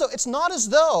 It's not as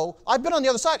though, I've been on the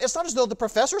other side, it's not as though the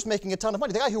professor's making a ton of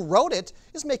money. The guy who wrote it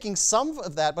is making some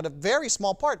of that, but a very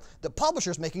small part. The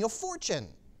publisher's making a fortune.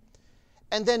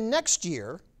 And then next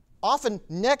year, often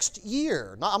next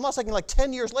year, I'm not saying like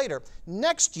 10 years later,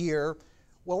 next year,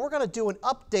 well, we're going to do an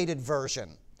updated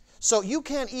version. So you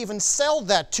can't even sell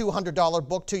that $200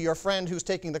 book to your friend who's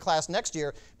taking the class next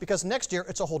year, because next year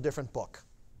it's a whole different book.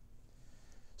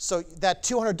 So that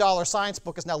 $200 science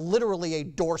book is now literally a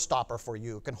door stopper for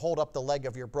you. It can hold up the leg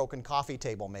of your broken coffee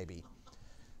table, maybe.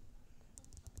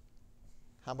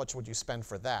 How much would you spend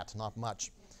for that? Not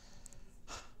much.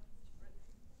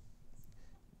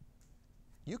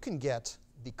 You can get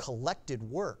the collected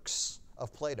works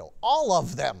of Plato, all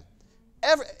of them,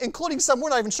 including some we're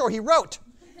not even sure he wrote.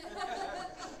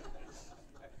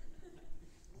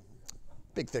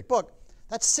 Big, thick book.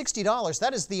 That's $60.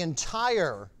 That is the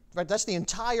entire, right? That's the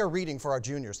entire reading for our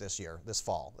juniors this year, this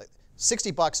fall.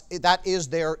 $60. That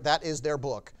is their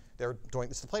book. They're doing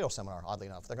this, the Plato seminar. Oddly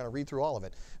enough, they're going to read through all of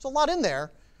it. There's a lot in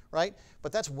there, right?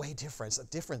 But that's way different.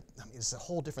 It's a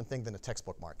whole different thing than a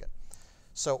textbook market.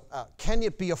 So can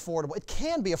it be affordable? It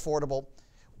can be affordable.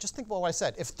 Just think about what I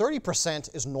said. If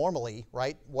 30% is normally,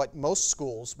 right, what most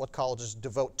schools, what colleges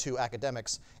devote to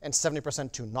academics, and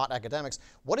 70% to not academics,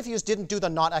 what if you just didn't do the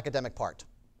not academic part?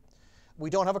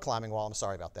 We don't have a climbing wall. I'm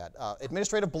sorry about that.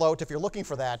 Administrative bloat, if you're looking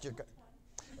for that,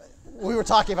 we were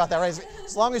talking about that, right?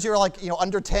 As long as you're like,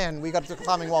 under 10, we got the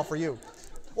climbing wall for you.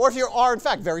 Or if you are, in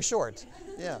fact, very short.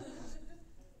 Yeah.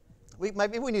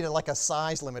 Maybe we need like a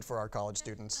size limit for our college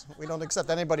students. We don't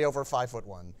accept anybody over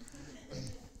 5'1".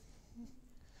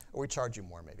 Or we charge you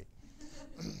more, maybe.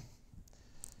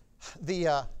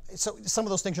 So some of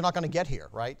those things you're not going to get here,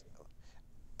 right?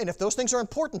 And if those things are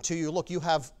important to you, look, you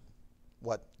have,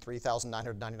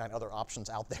 3,999 other options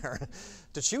out there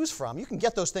to choose from. You can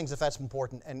get those things if that's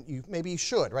important, and maybe you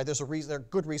should, right? There are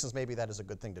good reasons maybe that is a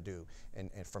good thing to do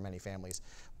for many families.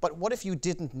 But what if you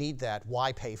didn't need that?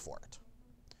 Why pay for it,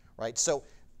 right? So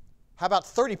how about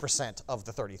 30% of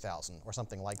the 30,000 or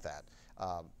something like that?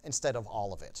 Instead of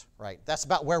all of it, right? That's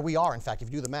about where we are, in fact. If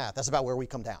you do the math, that's about where we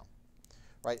come down,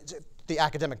 right? The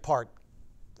academic part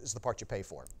is the part you pay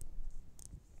for.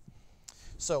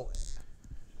 So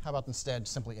how about instead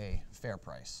simply a fair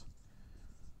price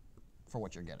for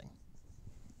what you're getting?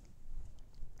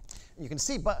 You can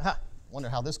see, wonder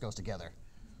how this goes together.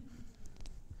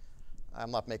 I'm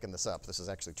not making this up. This is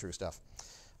actually true stuff.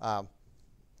 We'll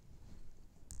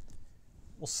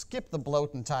skip the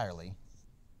bloat entirely.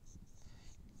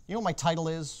 You know what my title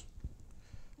is?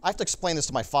 I have to explain this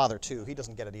to my father, too. He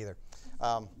doesn't get it either.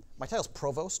 My title is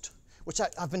Provost, which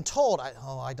I've been told,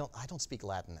 I don't speak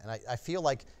Latin. And I feel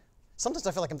like, sometimes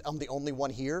I feel like I'm the only one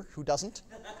here who doesn't.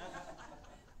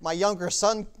 My younger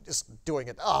son is doing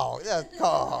it.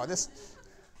 This.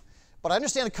 But I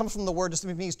understand it comes from the word, just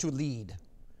means to lead.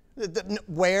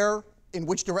 Where, in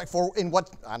which direction, in what,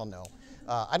 I don't know.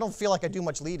 I don't feel like I do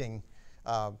much leading.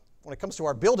 When it comes to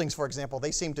our buildings, for example,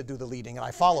 they seem to do the leading, and I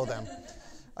follow them.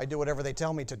 I do whatever they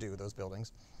tell me to do, those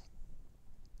buildings.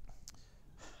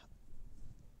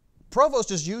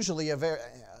 Provost is usually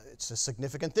it's a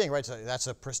significant thing, right? So that's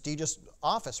a prestigious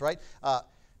office, right?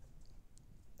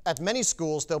 At many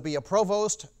schools, there'll be a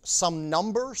provost, some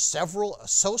number, several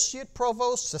associate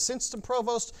provosts, assistant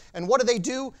provosts, and what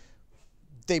do?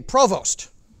 They provost.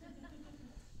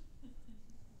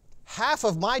 Half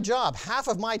of my job, half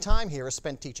of my time here is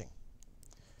spent teaching.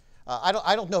 I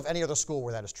don't know of any other school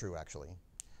where that is true, actually.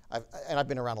 I've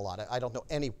been around a lot. I don't know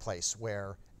any place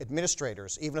where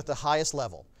administrators, even at the highest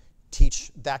level,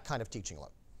 teach that kind of teaching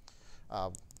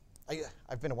load.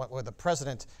 I've been with the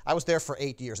president. I was there for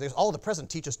 8 years. The president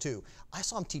teaches too. I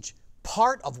saw him teach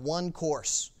part of one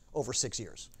course over 6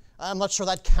 years. I'm not sure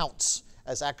that counts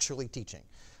as actually teaching.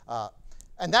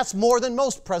 And that's more than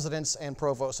most presidents and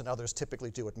provosts and others typically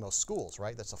do at most schools,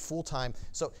 right? That's a full-time.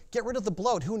 So get rid of the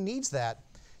bloat. Who needs that?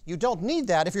 You don't need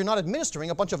that if you're not administering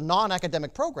a bunch of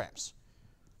non-academic programs.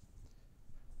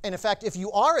 And in fact, if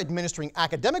you are administering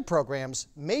academic programs,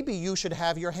 maybe you should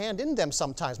have your hand in them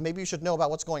sometimes. Maybe you should know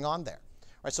about what's going on there.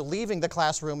 Right? So leaving the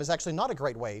classroom is actually not a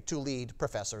great way to lead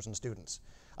professors and students.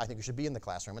 I think you should be in the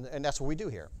classroom, and that's what we do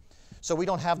here. So we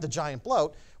don't have the giant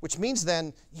bloat, which means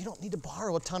then you don't need to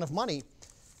borrow a ton of money.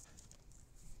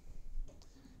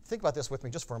 Think about this with me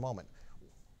just for a moment.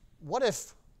 What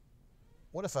if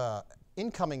an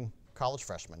incoming college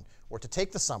freshman were to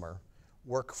take the summer,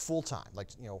 work full-time,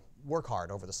 work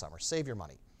hard over the summer, save your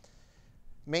money,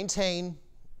 maintain,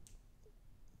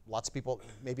 lots of people,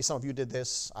 maybe some of you did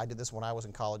this, I did this when I was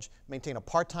in college, maintain a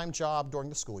part-time job during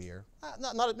the school year,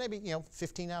 maybe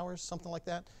 15 hours, something like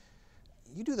that.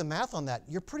 You do the math on that,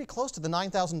 you're pretty close to the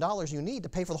 $9,000 you need to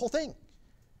pay for the whole thing.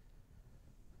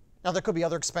 Now, there could be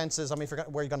other expenses. I mean,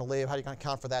 where you're going to live, how you're going to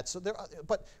account for that. So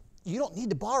but you don't need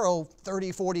to borrow $30,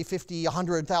 $40, $50,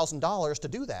 $100,000 to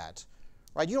do that.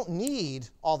 Right? You don't need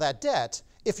all that debt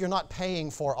if you're not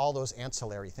paying for all those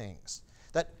ancillary things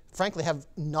that, frankly, have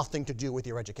nothing to do with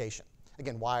your education.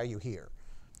 Again, why are you here?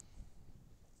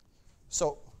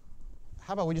 So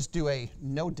how about we just do a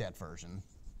no-debt version?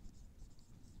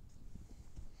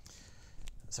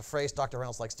 It's a phrase Dr.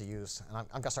 Reynolds likes to use, and I'm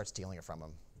going to start stealing it from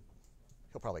him.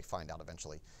 He'll probably find out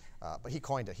eventually. But he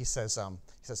coined it. He says,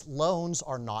 loans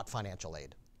are not financial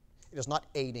aid. It is not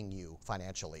aiding you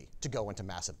financially to go into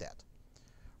massive debt.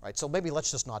 Right, so maybe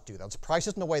let's just not do that. Let's price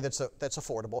it in a way that's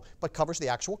affordable, but covers the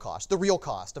actual cost, the real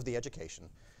cost of the education.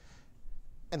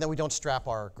 And then we don't strap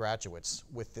our graduates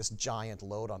with this giant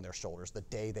load on their shoulders the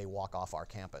day they walk off our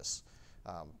campus.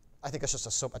 I think it's just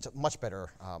it's a much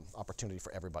better opportunity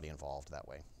for everybody involved that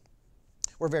way.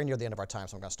 We're very near the end of our time,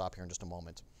 so I'm going to stop here in just a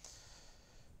moment.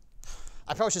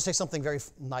 I probably should say something very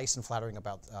nice and flattering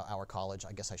about our college.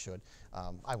 I guess I should.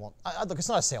 I won't. Look, it's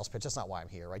not a sales pitch. That's not why I'm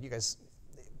here, right? You guys.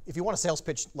 If you want a sales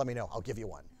pitch, let me know. I'll give you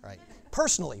one, right?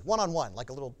 Personally, one-on-one, like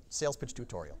a little sales pitch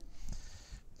tutorial.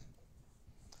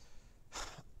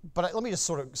 But let me just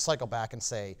sort of cycle back and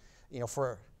say,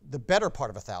 for the better part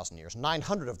of 1,000 years,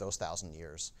 900 of those 1,000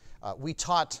 years, we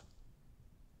taught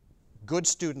good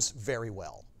students very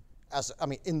well.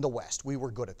 In the West, we were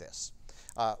good at this.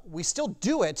 We still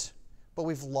do it, but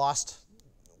we've lost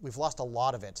a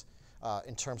lot of it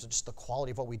in terms of just the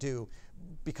quality of what we do,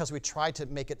 because we tried to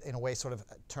make it in a way, sort of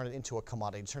turn it into a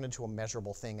commodity, turn it into a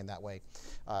measurable thing in that way.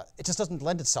 It just doesn't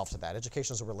lend itself to that.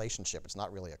 Education is a relationship. It's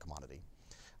not really a commodity.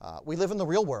 We live in the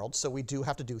real world, so we do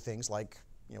have to do things like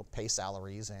pay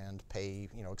salaries and pay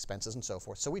expenses and so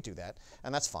forth. So we do that,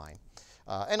 and that's fine.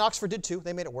 And Oxford did too.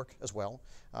 They made it work as well.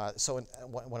 So in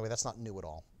one way, that's not new at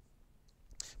all.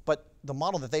 But the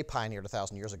model that they pioneered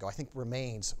 1,000 years ago, I think,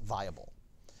 remains viable.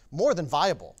 More than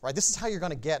viable, right? This is how you're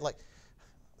going to get,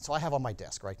 so I have on my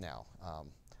desk right now, I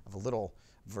have a little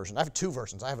version. I have two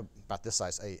versions. I have about this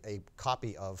size, a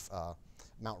copy of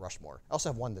Mount Rushmore. I also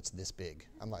have one that's this big.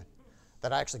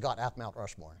 That I actually got at Mount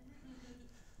Rushmore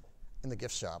in the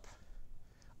gift shop.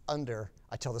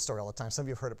 I tell this story all the time. Some of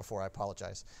you have heard it before. I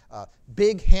apologize.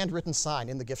 Big handwritten sign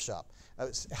in the gift shop. It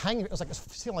was like a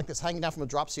ceiling like this, hanging down from a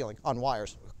drop ceiling on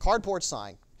wires. Cardboard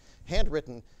sign,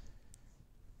 handwritten,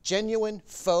 genuine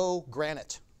faux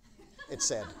granite, it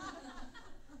said.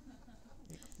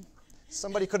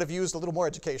 Somebody could have used a little more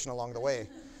education along the way.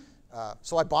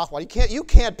 So I bought one. You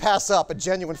can't pass up a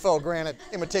genuine faux granite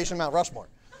imitation Mount Rushmore.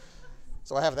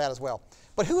 So I have that as well.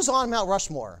 But who's on Mount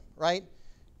Rushmore, right?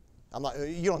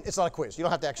 It's not a quiz. You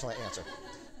don't have to actually answer.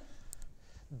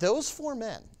 Those four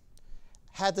men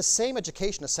had the same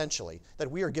education, essentially, that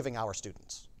we are giving our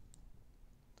students.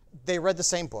 They read the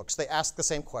same books. They asked the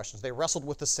same questions. They wrestled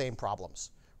with the same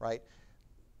problems, right?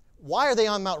 Why are they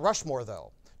on Mount Rushmore,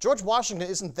 though? George Washington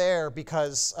isn't there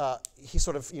because he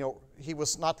sort of, he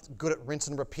was not good at rinse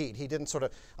and repeat. He didn't sort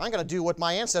of, I'm going to do what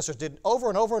my ancestors did over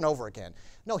and over and over again.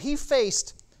 No, he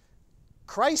faced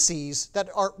crises that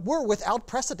were without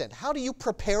precedent. How do you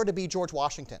prepare to be George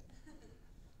Washington?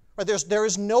 Right, there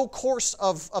is no course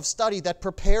of study that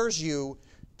prepares you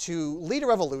to lead a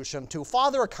revolution, to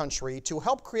father a country, to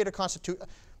help create a constitution.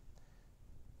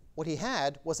 What he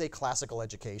had was a classical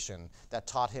education that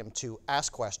taught him to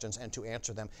ask questions and to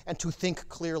answer them and to think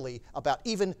clearly about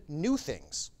even new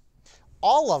things.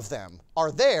 All of them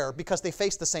are there because they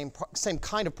face the same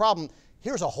kind of problem.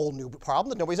 Here's a whole new problem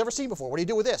that nobody's ever seen before. What do you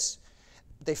do with this?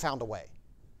 They found a way.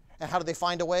 And how did they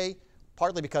find a way?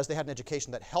 Partly because they had an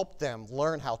education that helped them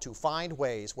learn how to find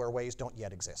ways where ways don't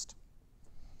yet exist.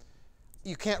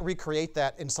 You can't recreate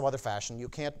that in some other fashion. You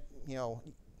can't,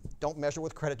 don't measure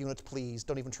with credit units, please.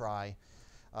 Don't even try.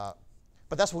 But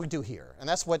that's what we do here. And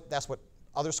that's what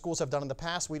other schools have done in the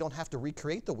past. We don't have to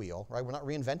recreate the wheel, right? We're not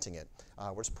reinventing it.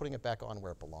 We're just putting it back on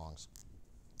where it belongs.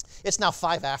 It's now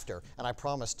 5 after, and I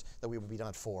promised that we would be done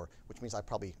at 4, which means I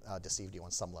probably deceived you on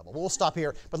some level. We'll stop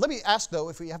here. But let me ask, though,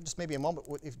 if we have just maybe a moment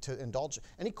to indulge,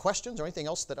 any questions or anything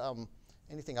else that,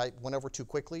 anything I went over too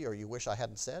quickly or you wish I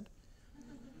hadn't said?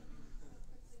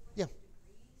 Yeah.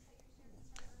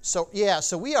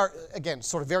 So we are, again,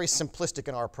 sort of very simplistic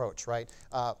in our approach, right?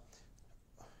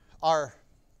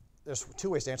 There's 2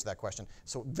 ways to answer that question.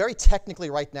 So very technically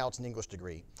right now it's an English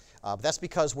degree. That's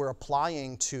because we're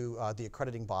applying to the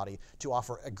accrediting body to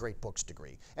offer a great books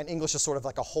degree. And English is sort of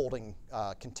like a holding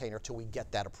container till we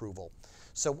get that approval.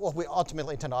 So what we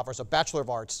ultimately intend to offer is a Bachelor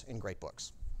of Arts in Great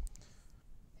Books.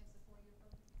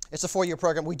 It's a 4-year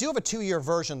program. We do have a 2-year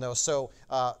version, though, so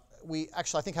we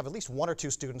actually, I think, have at least 1 or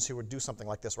 2 students who would do something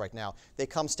like this right now. They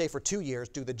come, stay for 2 years,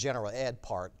 do the general ed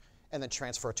part, and then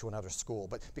transfer to another school.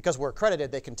 But because we're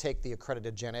accredited, they can take the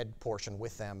accredited gen ed portion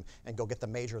with them and go get the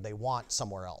major they want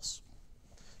somewhere else.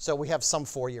 So we have some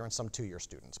 4-year and some 2-year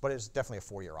students, but it's definitely a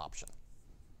 4-year option.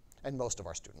 And most of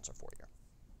our students are 4-year.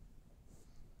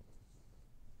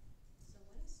 So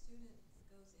when a student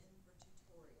goes in for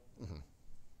tutorial, do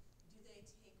they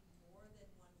take more than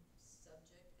one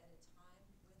subject at a time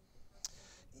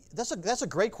with the person? That's a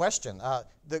great question.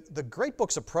 The Great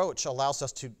Books approach allows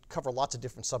us to cover lots of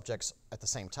different subjects at the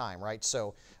same time, right?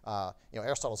 So,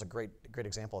 Aristotle's a great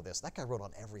example of this. That guy wrote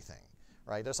on everything,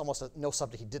 right? There's almost no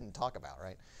subject he didn't talk about,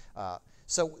 right?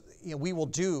 So, we will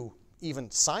do even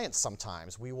science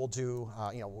sometimes. We will do,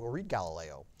 we'll read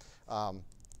Galileo.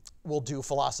 We'll do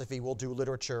philosophy. We'll do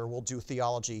literature. We'll do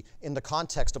theology in the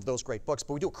context of those great books,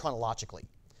 but we do it chronologically.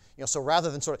 So rather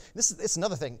than sort of, it's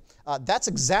another thing, that's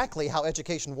exactly how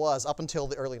education was up until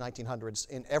the early 1900s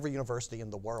in every university in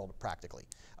the world, practically.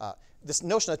 This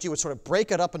notion that you would sort of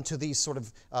break it up into these sort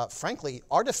of, frankly,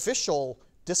 artificial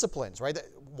disciplines, right?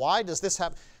 Why does this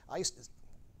have,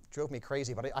 drove me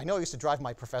crazy, but I know I used to drive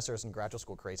my professors in graduate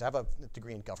school crazy. I have a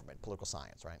degree in government, political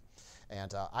science, right?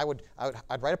 And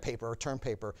I'd write a paper, a term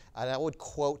paper, and I would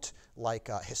quote like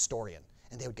a historian,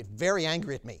 and they would get very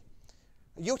angry at me.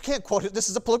 You can't quote it. This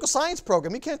is a political science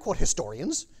program. You can't quote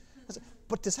historians. I said,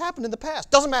 but this happened in the past.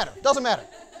 Doesn't matter. Doesn't matter.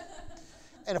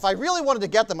 And if I really wanted to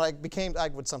get them, I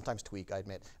would sometimes tweak, I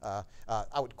admit. I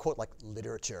would quote like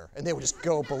literature, and they would just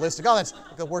go ballistic. Oh, that's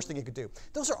the worst thing you could do.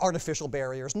 Those are artificial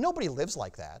barriers. Nobody lives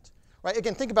like that. Right?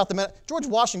 Again, think about George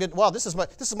Washington. Wow, this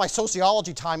is my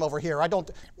sociology time over here.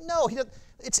 No,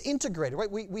 it's integrated,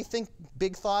 right? We think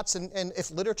big thoughts, and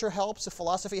if literature helps, if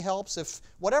philosophy helps, if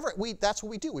whatever, that's what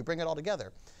we do. We bring it all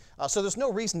together. So there's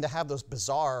no reason to have those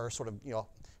bizarre sort of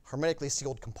hermetically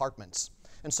sealed compartments.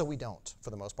 And so we don't, for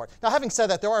the most part. Now, having said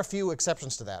that, there are a few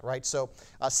exceptions to that, right? So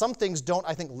some things don't,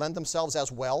 I think, lend themselves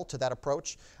as well to that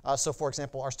approach. So, for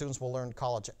example, our students will learn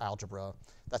college algebra.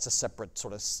 That's a separate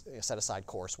sort of set-aside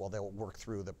course while they'll work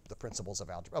through the principles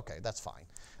of algebra. Okay, that's fine.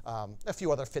 A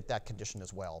few other fit that condition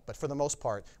as well. But for the most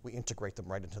part, we integrate them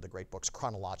right into the great books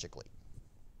chronologically.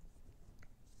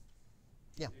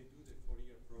 Yeah? They do the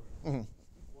 4-year program.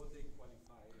 What they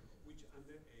qualify, which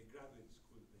undergraduate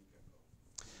school they can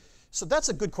go? So that's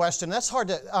a good question. That's hard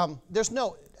to,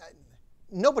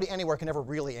 nobody anywhere can ever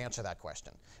really answer that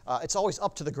question. It's always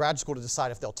up to the graduate school to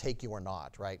decide if they'll take you or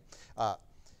not, right?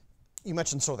 You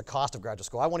mentioned sort of the cost of graduate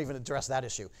school. I won't even address that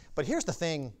issue. But here's the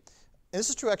thing, and this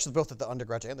is true actually both at the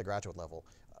undergraduate and the graduate level.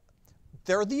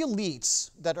 There are the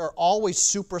elites that are always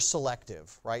super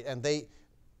selective, right? And they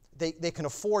can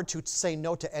afford to say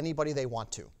no to anybody they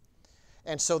want to.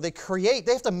 And so they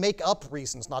have to make up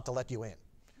reasons not to let you in.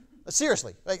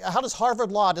 Seriously, like, how does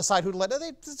Harvard Law decide who to let in?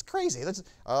 It's crazy. This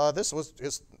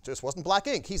wasn't black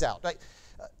ink. He's out. Right?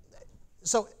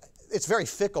 So it's very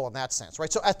fickle in that sense,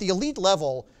 right? So at the elite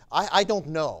level, I don't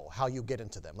know how you get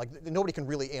into them. Like, nobody can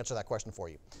really answer that question for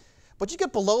you. But you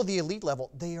get below the elite level,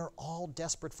 they are all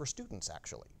desperate for students,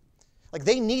 actually. Like,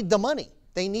 they need the money.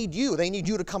 They need you. They need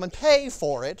you to come and pay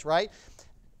for it, right?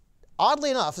 Oddly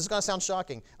enough, this is going to sound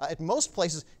shocking, at most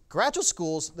places, graduate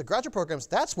schools, the graduate programs,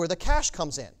 that's where the cash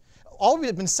comes in. All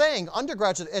we've been saying,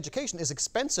 undergraduate education is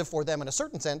expensive for them in a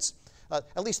certain sense.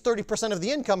 At least 30% of the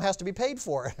income has to be paid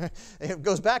for. It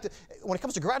goes back to, when it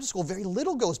comes to graduate school, very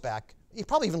little goes back,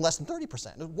 probably even less than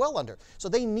 30%, well under. So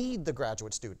they need the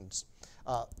graduate students.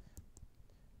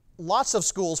 Lots of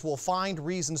schools will find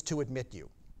reasons to admit you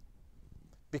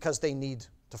because they need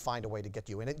to find a way to get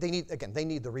you in. They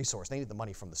need the resource. They need the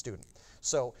money from the student.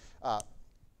 So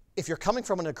if you're coming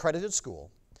from an accredited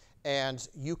school and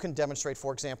you can demonstrate,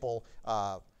 for example,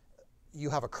 you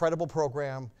have a credible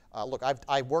program. Look,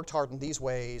 I worked hard in these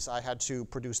ways. I had to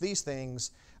produce these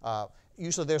things.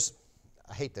 Usually there's,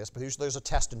 I hate this, but usually there's a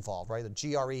test involved, right? A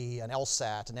GRE, an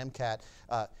LSAT, an MCAT.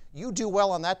 You do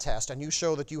well on that test and you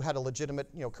show that you had a legitimate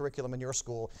curriculum in your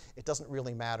school. It doesn't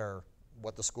really matter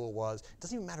what the school was. It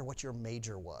doesn't even matter what your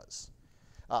major was.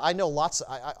 I know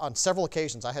on several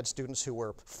occasions I had students who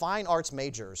were fine arts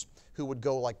majors who would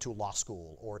go like to law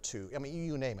school or to, I mean,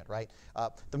 you name it, right?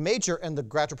 The major and the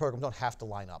graduate program don't have to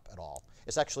line up at all.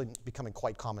 It's actually becoming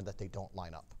quite common that they don't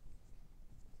line up.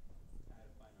 I had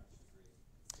a fine arts degree.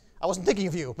 I wasn't thinking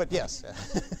of you, but yes. I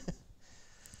didn't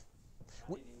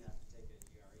even have to take a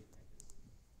GRE.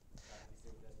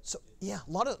 So yeah,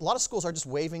 a lot of schools are just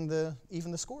waiving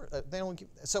even the score. They don't.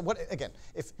 So what again?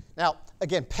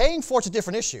 Again, paying for it's a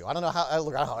different issue. I don't know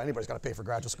how anybody's going to pay for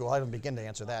graduate school. I don't begin to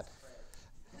answer that.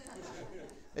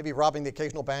 Maybe robbing the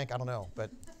occasional bank. I don't know, but.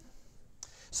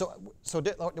 So we're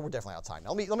definitely out of time.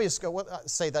 Now, let me just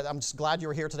say that I'm just glad you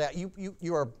were here today.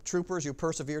 You are troopers. You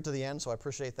persevered to the end, so I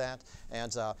appreciate that.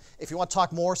 And if you want to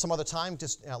talk more some other time,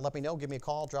 just let me know. Give me a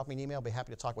call. Drop me an email. I'll be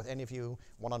happy to talk with any of you,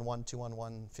 1-on-1,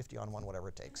 2-on-1, 50-on-1, whatever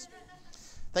it takes.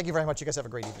 Thank you very much. You guys have a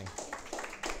great evening.